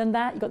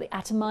 You've got the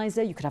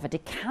atomizer. You could have a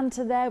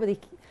decanter there with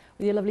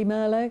your lovely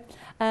Merlot.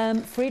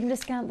 Freedom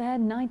discount there,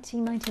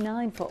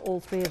 £19.99 for all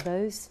 3 of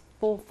those.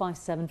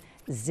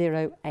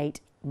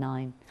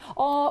 457089.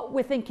 Oh,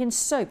 we're thinking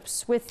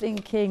soaps, we're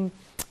thinking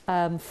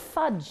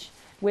fudge,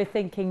 we're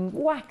thinking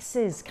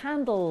waxes,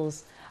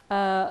 candles,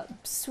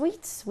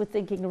 sweets, we're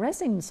thinking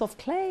resin, soft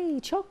clay,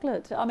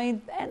 chocolate. I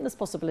mean, endless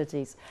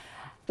possibilities.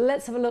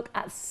 Let's have a look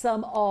at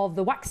some of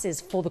the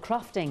waxes for the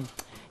crafting.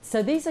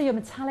 So these are your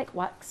metallic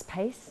wax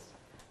paste.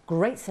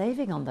 Great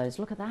saving on those,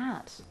 look at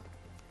that.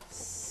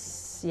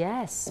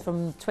 Yes,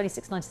 from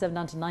 £26.97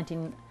 down to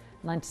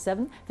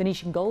 £19.97.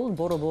 Venetian gold and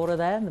Bora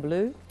there in the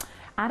blue.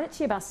 Add it to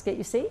your basket,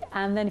 you see,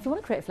 and then if you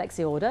want to create a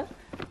flexi order,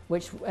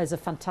 which is a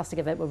fantastic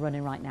event we're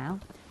running right now,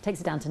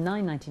 takes it down to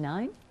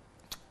 £9.99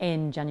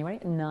 in January,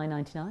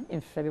 £9.99 in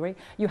February.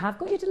 You have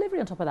got your delivery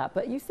on top of that,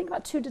 but you think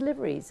about 2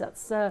 deliveries,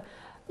 that's for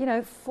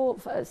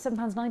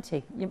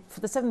 £7.90.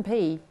 For the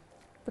 7p,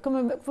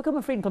 become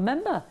a Freedom Club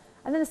member.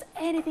 And then there's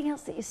anything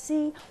else that you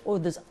see, or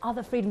there's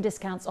other Freedom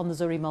discounts on the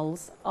Zuri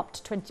moulds, up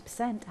to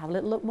 20%. Have a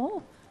little look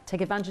more. Take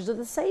advantage of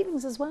the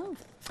savings as well.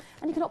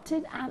 And you can opt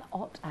in and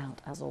opt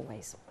out, as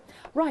always.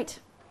 Right,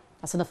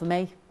 that's enough for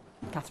me.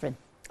 Kathryn.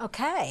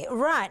 Okay,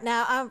 right,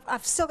 now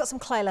I've still got some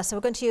clay left, so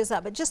we're going to use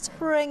that, but just to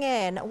bring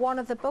in one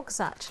of the bugs,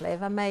 actually,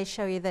 if I may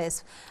show you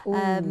this. Ooh,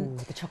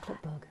 the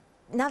chocolate bug.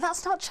 Now,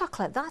 that's not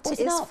chocolate, that is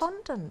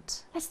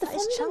fondant. That's the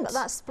fondant?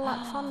 That's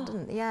black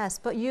fondant, yes,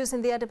 but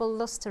using the edible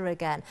lustre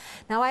again.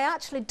 Now, I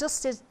actually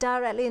dusted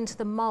directly into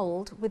the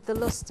mould with the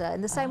lustre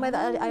in the same way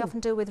that I often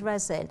do with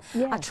resin.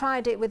 Yeah. I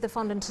tried it with the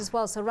fondant as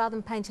well, so rather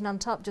than painting on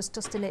top, just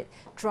dusting it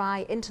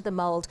dry into the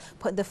mould,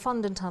 putting the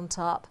fondant on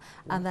top,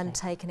 and then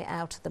taking it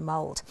out of the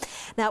mould.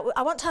 Now,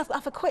 I want to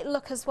have a quick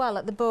look as well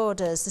at the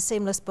borders, the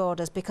seamless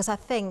borders, because I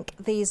think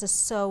these are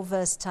so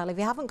versatile. If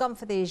you haven't gone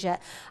for these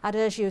yet, I'd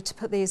urge you to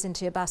put these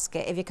into your basket.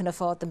 it if you can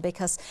afford them,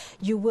 because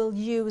you will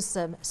use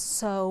them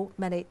so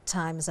many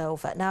times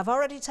over. Now, I've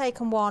already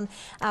taken one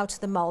out of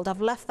the mould.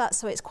 I've left that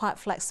so it's quite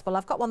flexible.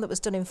 I've got one that was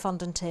done in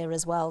fondant here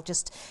as well,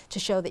 just to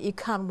show that you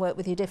can work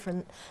with your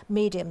different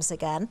mediums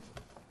again.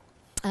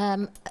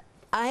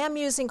 I am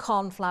using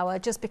corn flour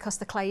just because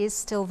the clay is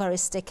still very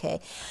sticky.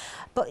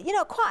 But, you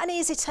know, quite an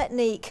easy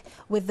technique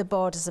with the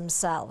borders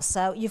themselves.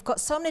 So you've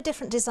got so many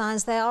different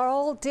designs. They are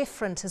all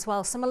different as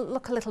well. Some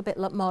look a little bit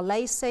more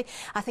lacy.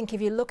 I think if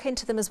you look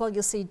into them as well,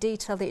 you'll see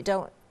detail that you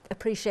don't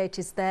appreciate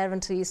is there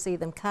until you see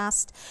them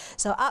cast.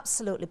 So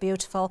absolutely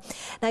beautiful.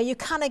 Now you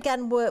can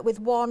again work with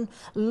one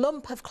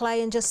lump of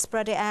clay and just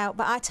spread it out,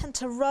 but I tend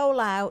to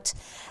roll out.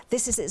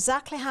 This is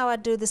exactly how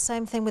I'd do the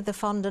same thing with the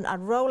fondant.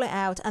 I'd roll it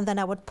out and then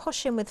I would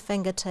push in with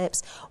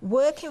fingertips,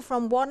 working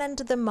from one end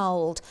of the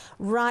mould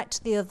right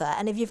to the other.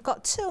 And if you've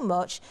got too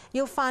much,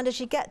 you'll find as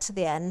you get to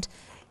the end,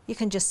 you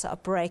can just sort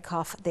of break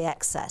off the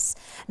excess.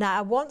 Now,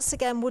 I once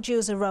again would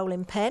use a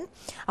rolling pin.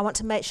 I want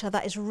to make sure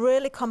that is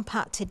really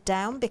compacted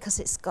down because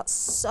it's got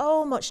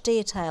so much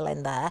detail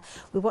in there.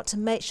 We want to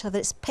make sure that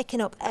it's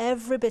picking up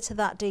every bit of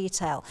that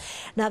detail.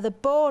 Now, the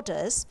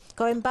borders,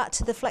 going back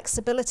to the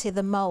flexibility of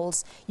the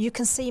moulds, you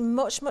can see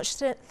much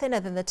thinner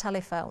than the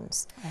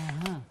telephones.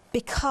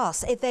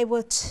 Because if they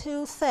were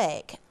too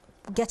thick,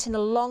 getting a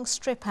long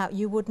strip out,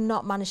 you would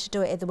not manage to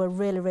do it if they were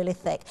really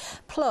thick.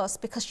 Plus,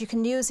 because you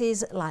can use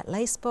these like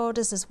lace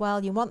borders as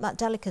well, you want that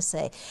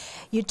delicacy.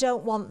 You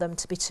don't want them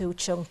to be too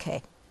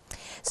chunky.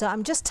 So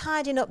I'm just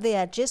tidying up the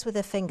edges with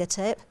a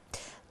fingertip,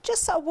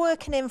 just sort of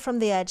working in from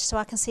the edge so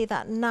I can see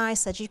that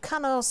nice edge. You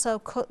can also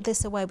cut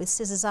this away with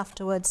scissors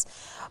afterwards,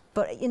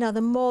 but you know,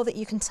 the more that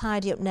you can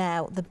tidy up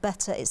now, the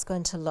better it's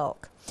going to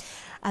look.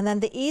 And then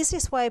the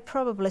easiest way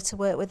probably to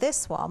work with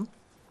this one,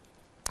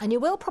 and you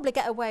will probably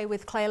get away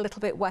with clay a little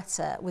bit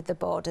wetter with the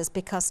borders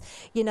because,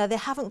 you know, they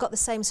haven't got the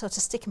same sort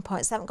of sticking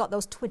points. They haven't got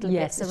those twiddly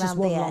bits around the edge. Yes, it's just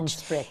one long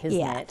strip, isn't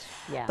it?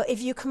 Yeah. But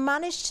if you can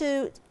manage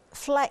to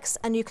flex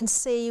and you can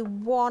see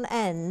one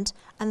end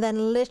and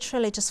then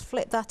literally just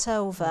flip that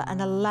over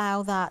and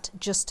allow that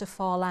just to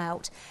fall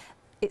out,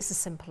 it's as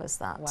simple as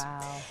that.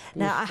 Wow.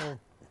 Now,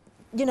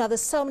 you know, there's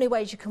so many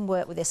ways you can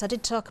work with this. I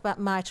did talk about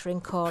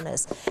mitering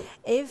corners.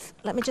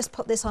 Let me just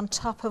put this on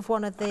top of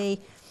one of the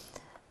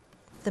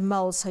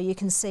mould so you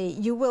can see,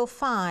 you will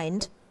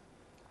find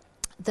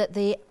that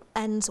the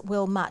ends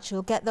will match.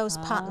 You'll get those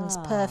patterns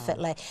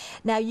perfectly.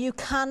 Now you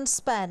can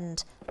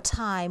spend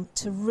time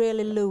to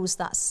really lose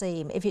that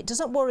seam. If it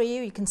doesn't worry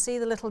you, you can see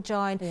the little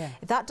join.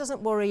 If that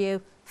doesn't worry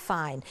you,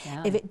 fine.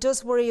 If it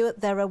does worry you,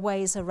 there are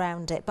ways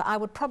around it. But I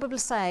would probably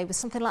say with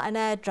something like an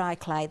air dry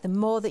clay, the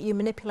more that you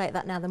manipulate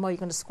that now, the more you're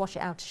going to squash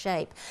it out of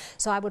shape.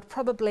 So I would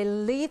probably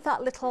leave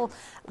that little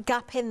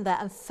gap in there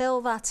and fill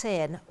that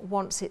in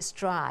once it's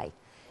dry.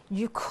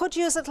 You could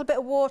use a little bit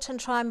of water and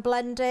try and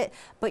blend it,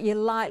 but you're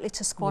likely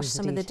to squash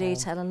some of the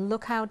detail, and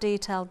look how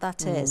detailed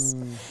that is.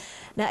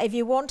 Now, if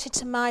you wanted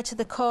to miter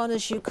the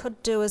corners, you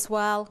could do as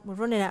well. We're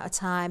running out of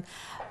time.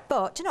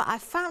 But, you know, I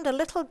found a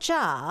little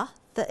jar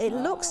that it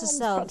looks as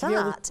though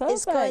that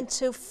is going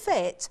to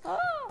fit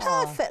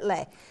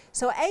perfectly.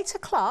 So at 8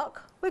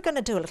 o'clock, we're going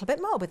to do a little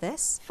bit more with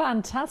this.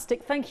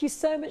 Fantastic. Thank you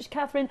so much,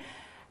 Kathryn.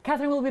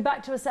 Kathryn will be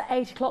back to us at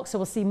 8 o'clock, so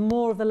we'll see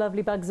more of the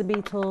lovely bugs and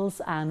beetles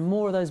and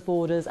more of those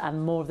borders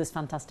and more of this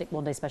fantastic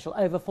one-day special.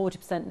 Over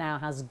 40% now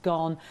has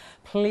gone.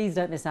 Please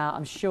don't miss out.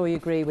 I'm sure you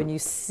agree when you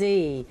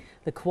see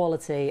the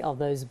quality of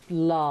those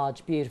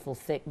large, beautiful,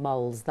 thick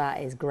moulds.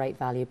 That is great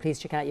value. Please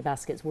check out your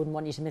baskets. Wouldn't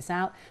want you to miss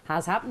out.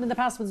 Has happened in the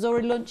past with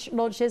Zuri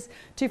launches.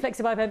 2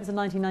 flexi-buy payments of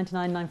 £19.99,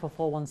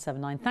 944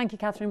 179. Thank you,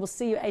 Kathryn. We'll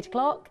see you at 8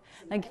 o'clock.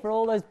 Thank you for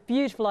all those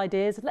beautiful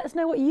ideas. Let us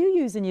know what you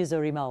use in your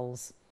Zuri moulds.